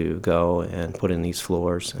money to go and put in these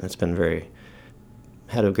floors. And it's been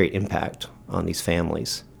had a great impact on these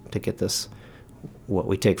families to get this, what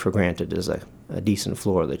we take for granted is a decent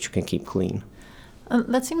floor that you can keep clean.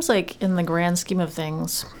 That seems like, in the grand scheme of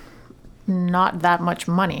things, not that much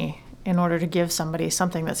money in order to give somebody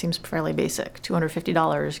something that seems fairly basic.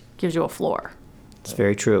 $250 gives you a floor. It's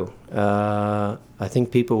very true. I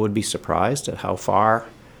think people would be surprised at how far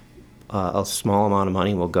a small amount of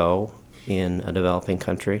money will go in a developing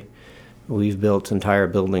country. We've built entire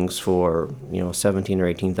buildings for $17,000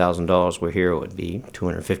 or $18,000, where here it would be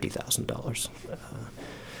 $250,000,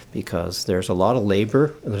 because there's a lot of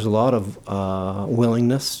labor, there's a lot of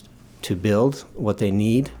willingness to build what they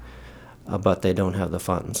need, but they don't have the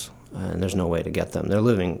funds, and there's no way to get them. They're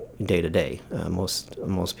living day to day.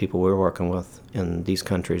 Most people we're working with in these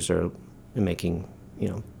countries are making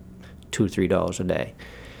 $2 or $3 a day.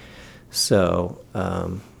 So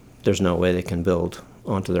there's no way they can build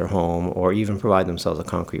onto their home or even provide themselves a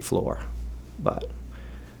concrete floor. But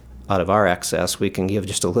out of our excess, we can give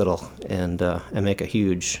just a little and make a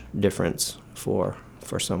huge difference for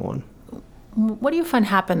someone. What do you find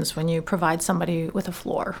happens when you provide somebody with a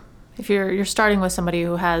floor? If you're starting with somebody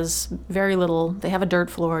who has very little, they have a dirt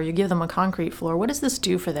floor, you give them a concrete floor, what does this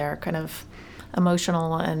do for their kind of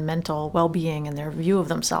emotional and mental well-being and their view of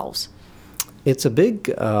themselves? It's a big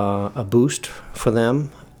a boost for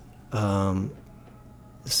them.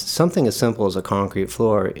 Something as simple as a concrete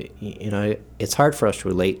floor, it's hard for us to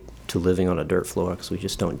relate to living on a dirt floor because we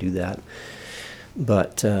just don't do that.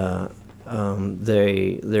 But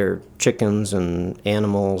their chickens and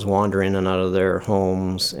animals wander in and out of their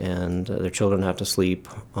homes, and their children have to sleep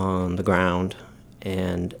on the ground.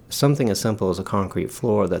 And something as simple as a concrete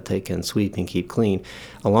floor that they can sweep and keep clean.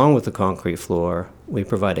 Along with the concrete floor, we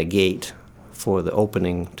provide a gate for the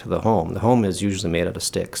opening to the home. The home is usually made out of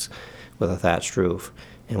sticks with a thatched roof.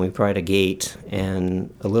 And we provide a gate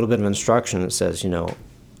and a little bit of instruction that says,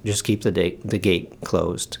 just keep the gate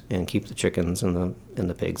closed and keep the chickens and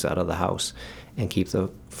the pigs out of the house and keep the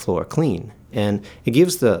floor clean. And it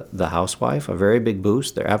gives the housewife a very big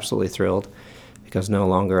boost. They're absolutely thrilled because no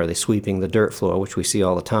longer are they sweeping the dirt floor, which we see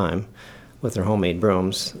all the time with their homemade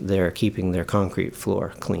brooms. They're keeping their concrete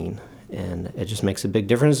floor clean. And it just makes a big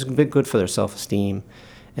difference. It's a big good for their self-esteem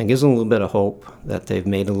and gives them a little bit of hope that they've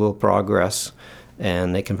made a little progress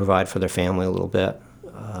and they can provide for their family a little bit.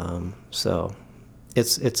 So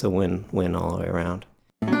it's a win-win all the way around.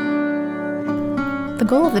 The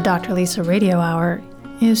goal of the Dr. Lisa Radio Hour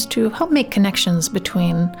is to help make connections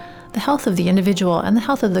between the health of the individual and the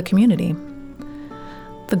health of the community.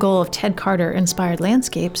 The goal of Ted Carter Inspired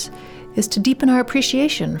Landscapes is to deepen our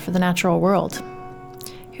appreciation for the natural world.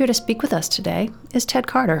 Here to speak with us today is Ted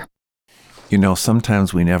Carter.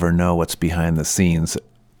 Sometimes we never know what's behind the scenes,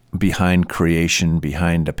 behind creation,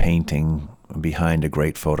 behind a painting, behind a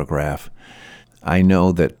great photograph. I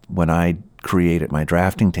know that when I create at my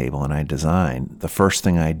drafting table and I design, the first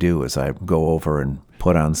thing I do is I go over and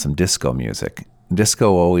put on some disco music.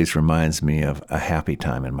 Disco always reminds me of a happy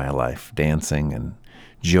time in my life, dancing and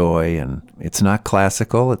joy, and it's not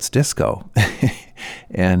classical, it's disco.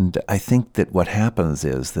 And I think that what happens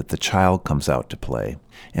is that the child comes out to play,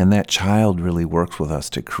 and that child really works with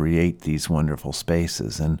us to create these wonderful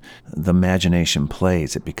spaces, and the imagination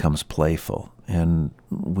plays, it becomes playful, and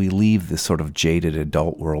we leave this sort of jaded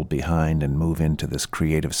adult world behind and move into this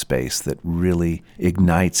creative space that really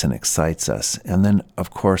ignites and excites us. And then,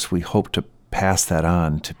 of course, we hope to pass that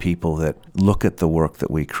on to people that look at the work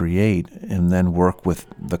that we create and then work with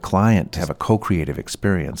the client to have a co-creative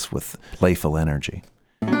experience with playful energy.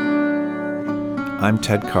 I'm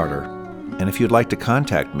Ted Carter, and if you'd like to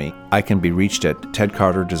contact me, I can be reached at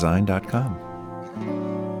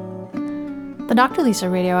tedcarterdesign.com. The Dr. Lisa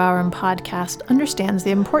Radio Hour and Podcast understands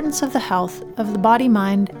the importance of the health of the body,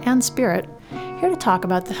 mind, and spirit. Here to talk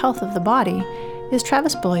about the health of the body is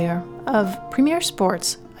Travis Beaulieu of Premier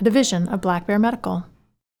Sports, a division of Black Bear Medical.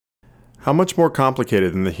 How much more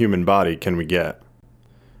complicated than the human body can we get?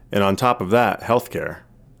 And on top of that, healthcare.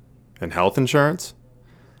 and health insurance?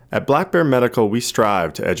 At Black Bear Medical, we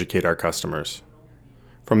strive to educate our customers.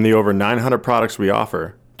 From the over 900 products we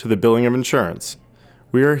offer to the billing of insurance,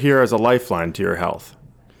 we are here as a lifeline to your health.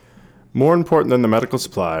 More important than the medical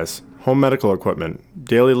supplies, home medical equipment,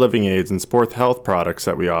 daily living aids, and sports health products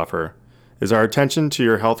that we offer is our attention to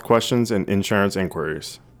your health questions and insurance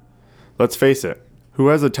inquiries. Let's face it, who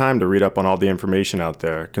has the time to read up on all the information out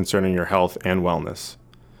there concerning your health and wellness?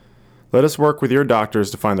 Let us work with your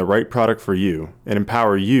doctors to find the right product for you and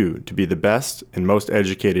empower you to be the best and most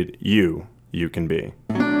educated you can be.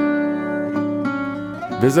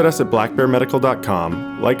 Visit us at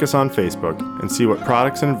blackbearmedical.com, like us on Facebook, and see what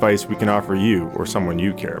products and advice we can offer you or someone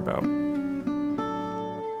you care about.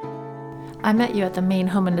 I met you at the Maine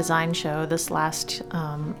Home and Design Show this last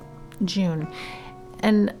June,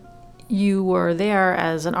 and you were there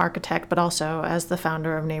as an architect, but also as the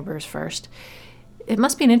founder of Neighbors First. It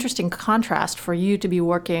must be an interesting contrast for you to be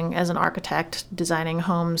working as an architect, designing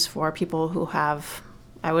homes for people who have,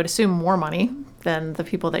 I would assume, more money than the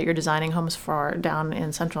people that you're designing homes for down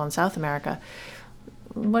in Central and South America.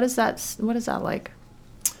 What is that like?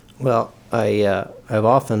 Well, I've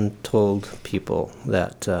often told people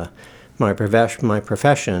that my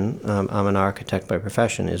profession, I'm an architect by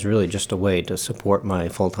profession, is really just a way to support my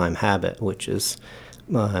full-time habit, which is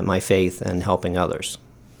my faith and helping others.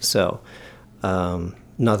 So,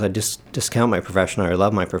 not that I discount my profession. I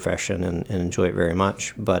love my profession and enjoy it very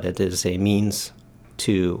much, but it is a means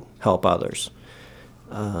to help others.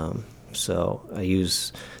 So I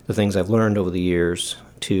use the things I've learned over the years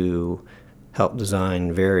to help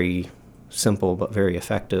design very simple but very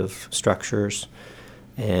effective structures,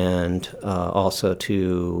 and also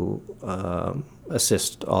to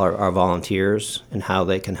assist all our volunteers in how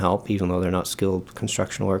they can help. Even though they're not skilled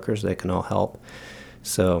construction workers, they can all help.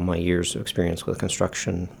 So my years of experience with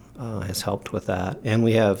construction has helped with that. And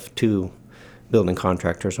we have 2 building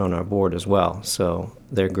contractors on our board as well. So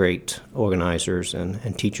they're great organizers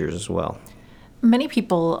and teachers as well. Many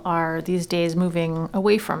people are these days moving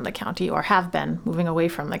away from the county, or have been moving away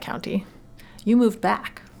from the county. You moved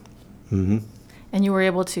back. Mm-hmm. And you were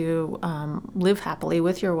able to live happily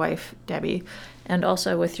with your wife, Debbie, and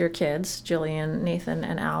also with your kids, Jillian, Nathan,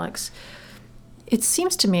 and Alex. It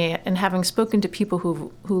seems to me, and having spoken to people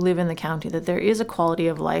who live in the county, that there is a quality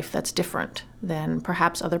of life that's different than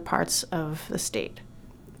perhaps other parts of the state.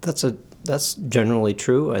 That's generally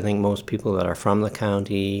true. I think most people that are from the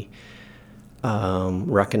county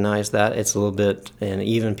recognize that. It's a little bit, and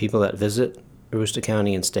even people that visit Aroostook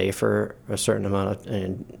County and stay for a certain amount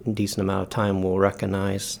of, decent amount of time will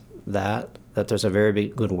recognize that there's a very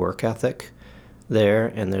good work ethic there,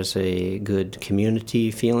 and there's a good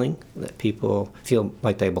community feeling that people feel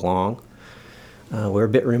like they belong. We're a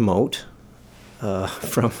bit remote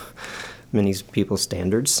from many people's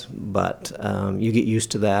standards, but you get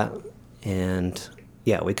used to that. And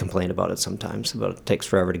yeah, we complain about it sometimes, about it takes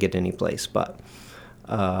forever to get to any place. But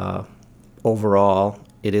overall,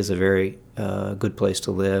 it is a very good place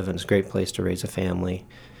to live, and it's a great place to raise a family.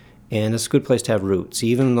 And it's a good place to have roots.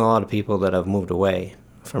 Even a lot of people that have moved away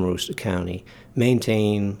from Aroostook County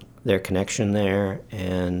maintain their connection there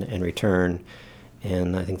and return.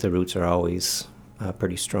 And I think the roots are always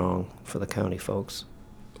pretty strong for the county folks.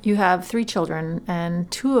 You have 3 children, and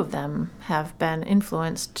 2 of them have been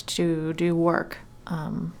influenced to do work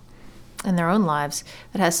in their own lives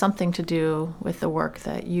that has something to do with the work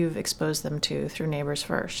that you've exposed them to through Neighbors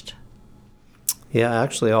First. Yeah,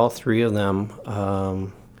 actually all 3 of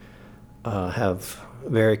them have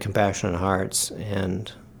very compassionate hearts,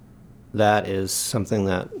 and that is something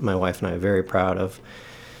that my wife and I are very proud of.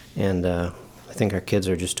 And I think our kids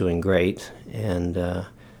are just doing great. And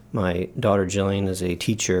my daughter Jillian is a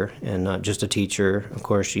teacher, and not just a teacher. Of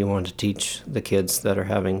course, she wanted to teach the kids that are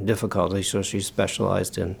having difficulty, so she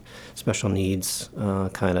specialized in special needs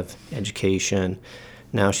kind of education.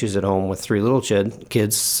 Now she's at home with 3 little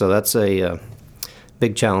kids, so that's a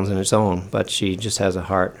big challenge in its own, but she just has a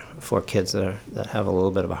heart for kids that have a little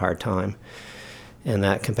bit of a hard time. And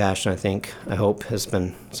that compassion, I hope, has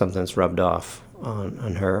been something that's rubbed off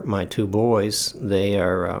on her. My 2 boys, they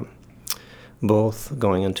are both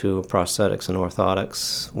going into prosthetics and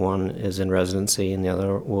orthotics. One is in residency, and the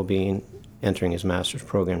other will be entering his master's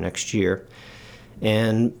program next year.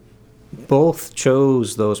 And both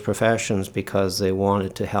chose those professions because they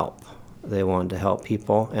wanted to help. They wanted to help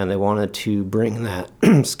people, and they wanted to bring that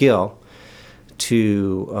skill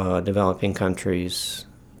to developing countries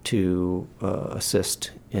to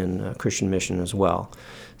assist in Christian mission as well.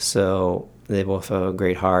 So they both have a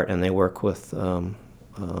great heart, and they work with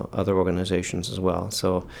other organizations as well.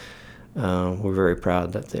 So we're very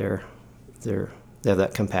proud that they're they have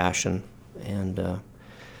that compassion, and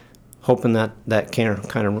hoping that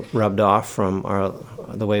kind of rubbed off from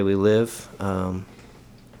the way we live.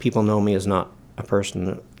 People know me as not a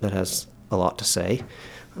person that has a lot to say.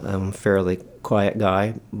 I'm a fairly quiet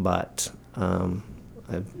guy, but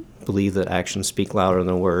I believe that actions speak louder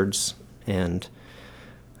than words, and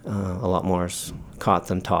a lot more is caught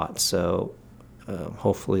than taught. So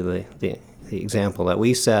hopefully the example that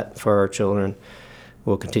we set for our children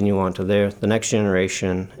will continue on to the next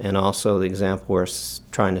generation, and also the example we're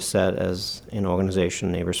trying to set as an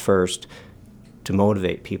organization, Neighbors First, to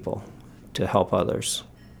motivate people to help others.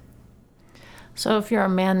 So if you're a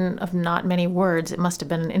man of not many words, it must have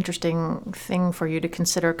been an interesting thing for you to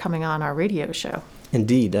consider coming on our radio show.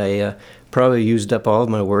 Indeed. I probably used up all of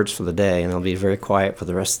my words for the day, and I'll be very quiet for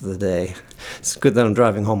the rest of the day. It's good that I'm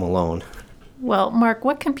driving home alone. Well, Mark,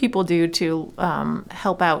 what can people do to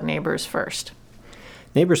help out Neighbors First?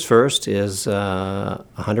 Neighbors First is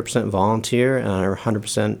 100% volunteer and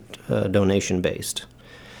 100% donation-based.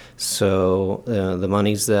 So the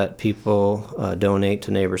monies that people donate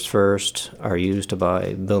to Neighbors First are used to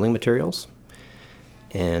buy building materials,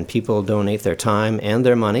 and people donate their time and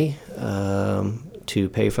their money to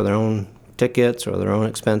pay for their own tickets or their own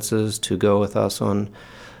expenses to go with us on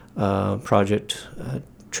project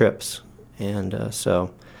trips. And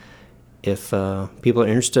so if people are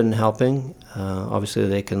interested in helping, obviously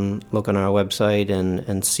they can look on our website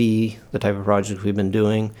and see the type of projects we've been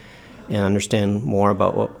doing and understand more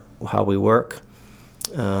about how we work.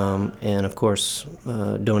 And of course,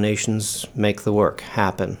 donations make the work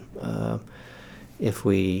happen. If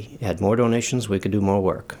we had more donations, we could do more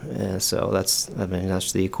work. So that's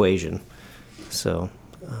the equation. So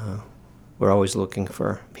we're always looking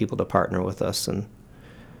for people to partner with us, and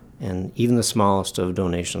even the smallest of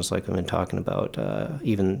donations, like I've been talking about,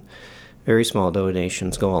 even very small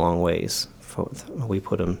donations go a long ways. We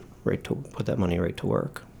put that money right to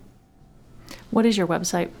work. What is your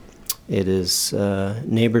website? It is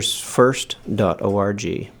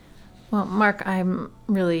neighborsfirst.org. Well, Mark, I'm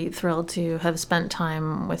really thrilled to have spent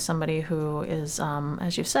time with somebody who is,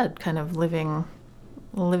 as you said, kind of living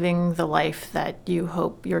the life that you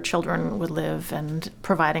hope your children would live, and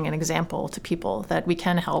providing an example to people that we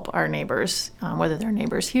can help our neighbors, whether they're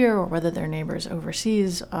neighbors here or whether they're neighbors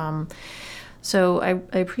overseas. So I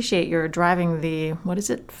appreciate your driving the,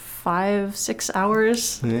 5-6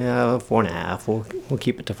 hours? Yeah, 4.5. We'll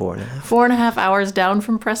keep it to 4.5. 4.5 hours down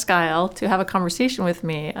from Presque Isle to have a conversation with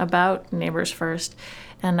me about Neighbors First.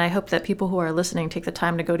 And I hope that people who are listening take the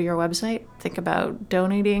time to go to your website, think about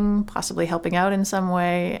donating, possibly helping out in some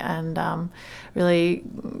way, and really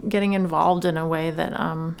getting involved in a way that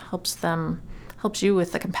helps you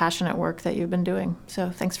with the compassionate work that you've been doing.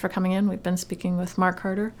 So thanks for coming in. We've been speaking with Mark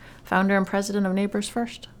Carter, founder and president of Neighbors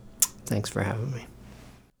First. Thanks for having me.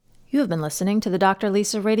 You have been listening to the Dr.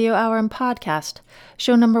 Lisa Radio Hour and Podcast,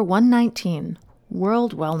 show number 119,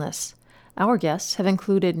 World Wellness. Our guests have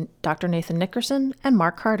included Dr. Nathan Nickerson and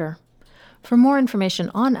Mark Carter. For more information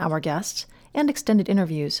on our guests and extended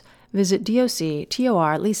interviews, visit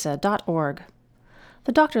doctorlisa.org.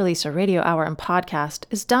 The Dr. Lisa Radio Hour and Podcast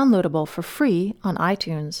is downloadable for free on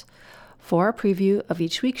iTunes. For a preview of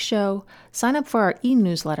each week's show, sign up for our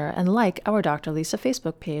e-newsletter and like our Dr. Lisa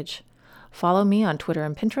Facebook page. Follow me on Twitter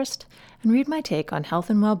and Pinterest, and read my take on health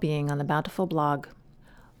and well-being on the Bountiful blog.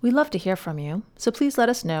 We love to hear from you, so please let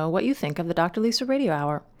us know what you think of the Dr. Lisa Radio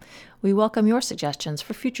Hour. We welcome your suggestions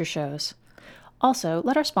for future shows. Also,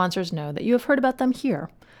 let our sponsors know that you have heard about them here.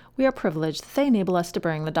 We are privileged that they enable us to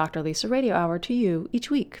bring the Dr. Lisa Radio Hour to you each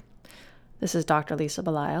week. This is Dr. Lisa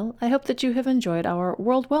Belisle. I hope that you have enjoyed our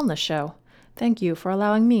World Wellness Show. Thank you for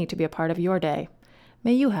allowing me to be a part of your day.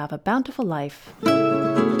 May you have a bountiful life.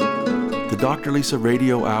 The Dr. Lisa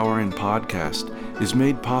Radio Hour and Podcast is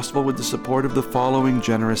made possible with the support of the following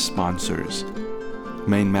generous sponsors: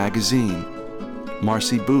 Maine Magazine,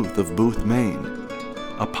 Marcy Booth of Booth, Maine,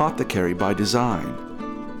 Apothecary by Design,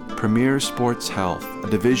 Premier Sports Health, a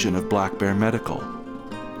division of Black Bear Medical,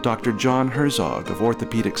 Dr. John Herzog of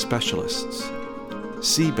Orthopedic Specialists,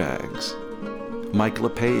 Seabags, Mike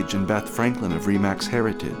LePage and Beth Franklin of Remax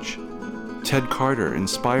Heritage, Ted Carter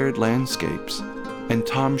Inspired Landscapes, and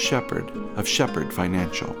Tom Shepard of Shepard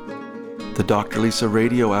Financial. The Dr. Lisa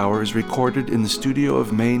Radio Hour is recorded in the studio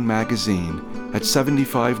of Maine Magazine at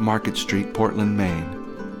 75 Market Street, Portland, Maine.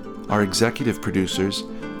 Our executive producers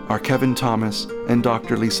are Kevin Thomas and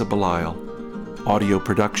Dr. Lisa Belisle. Audio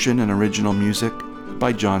production and original music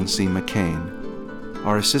by John C. McCain.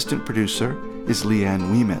 Our assistant producer is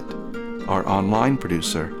Leanne Ouimet. Our online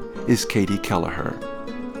producer is Katie Kelleher.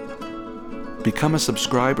 Become a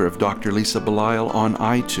subscriber of Dr. Lisa Belisle on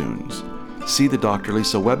iTunes. See the Dr.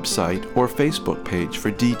 Lisa website or Facebook page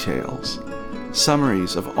for details.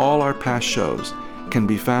 Summaries of all our past shows can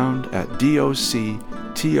be found at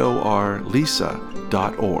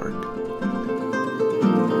doctorlisa.org.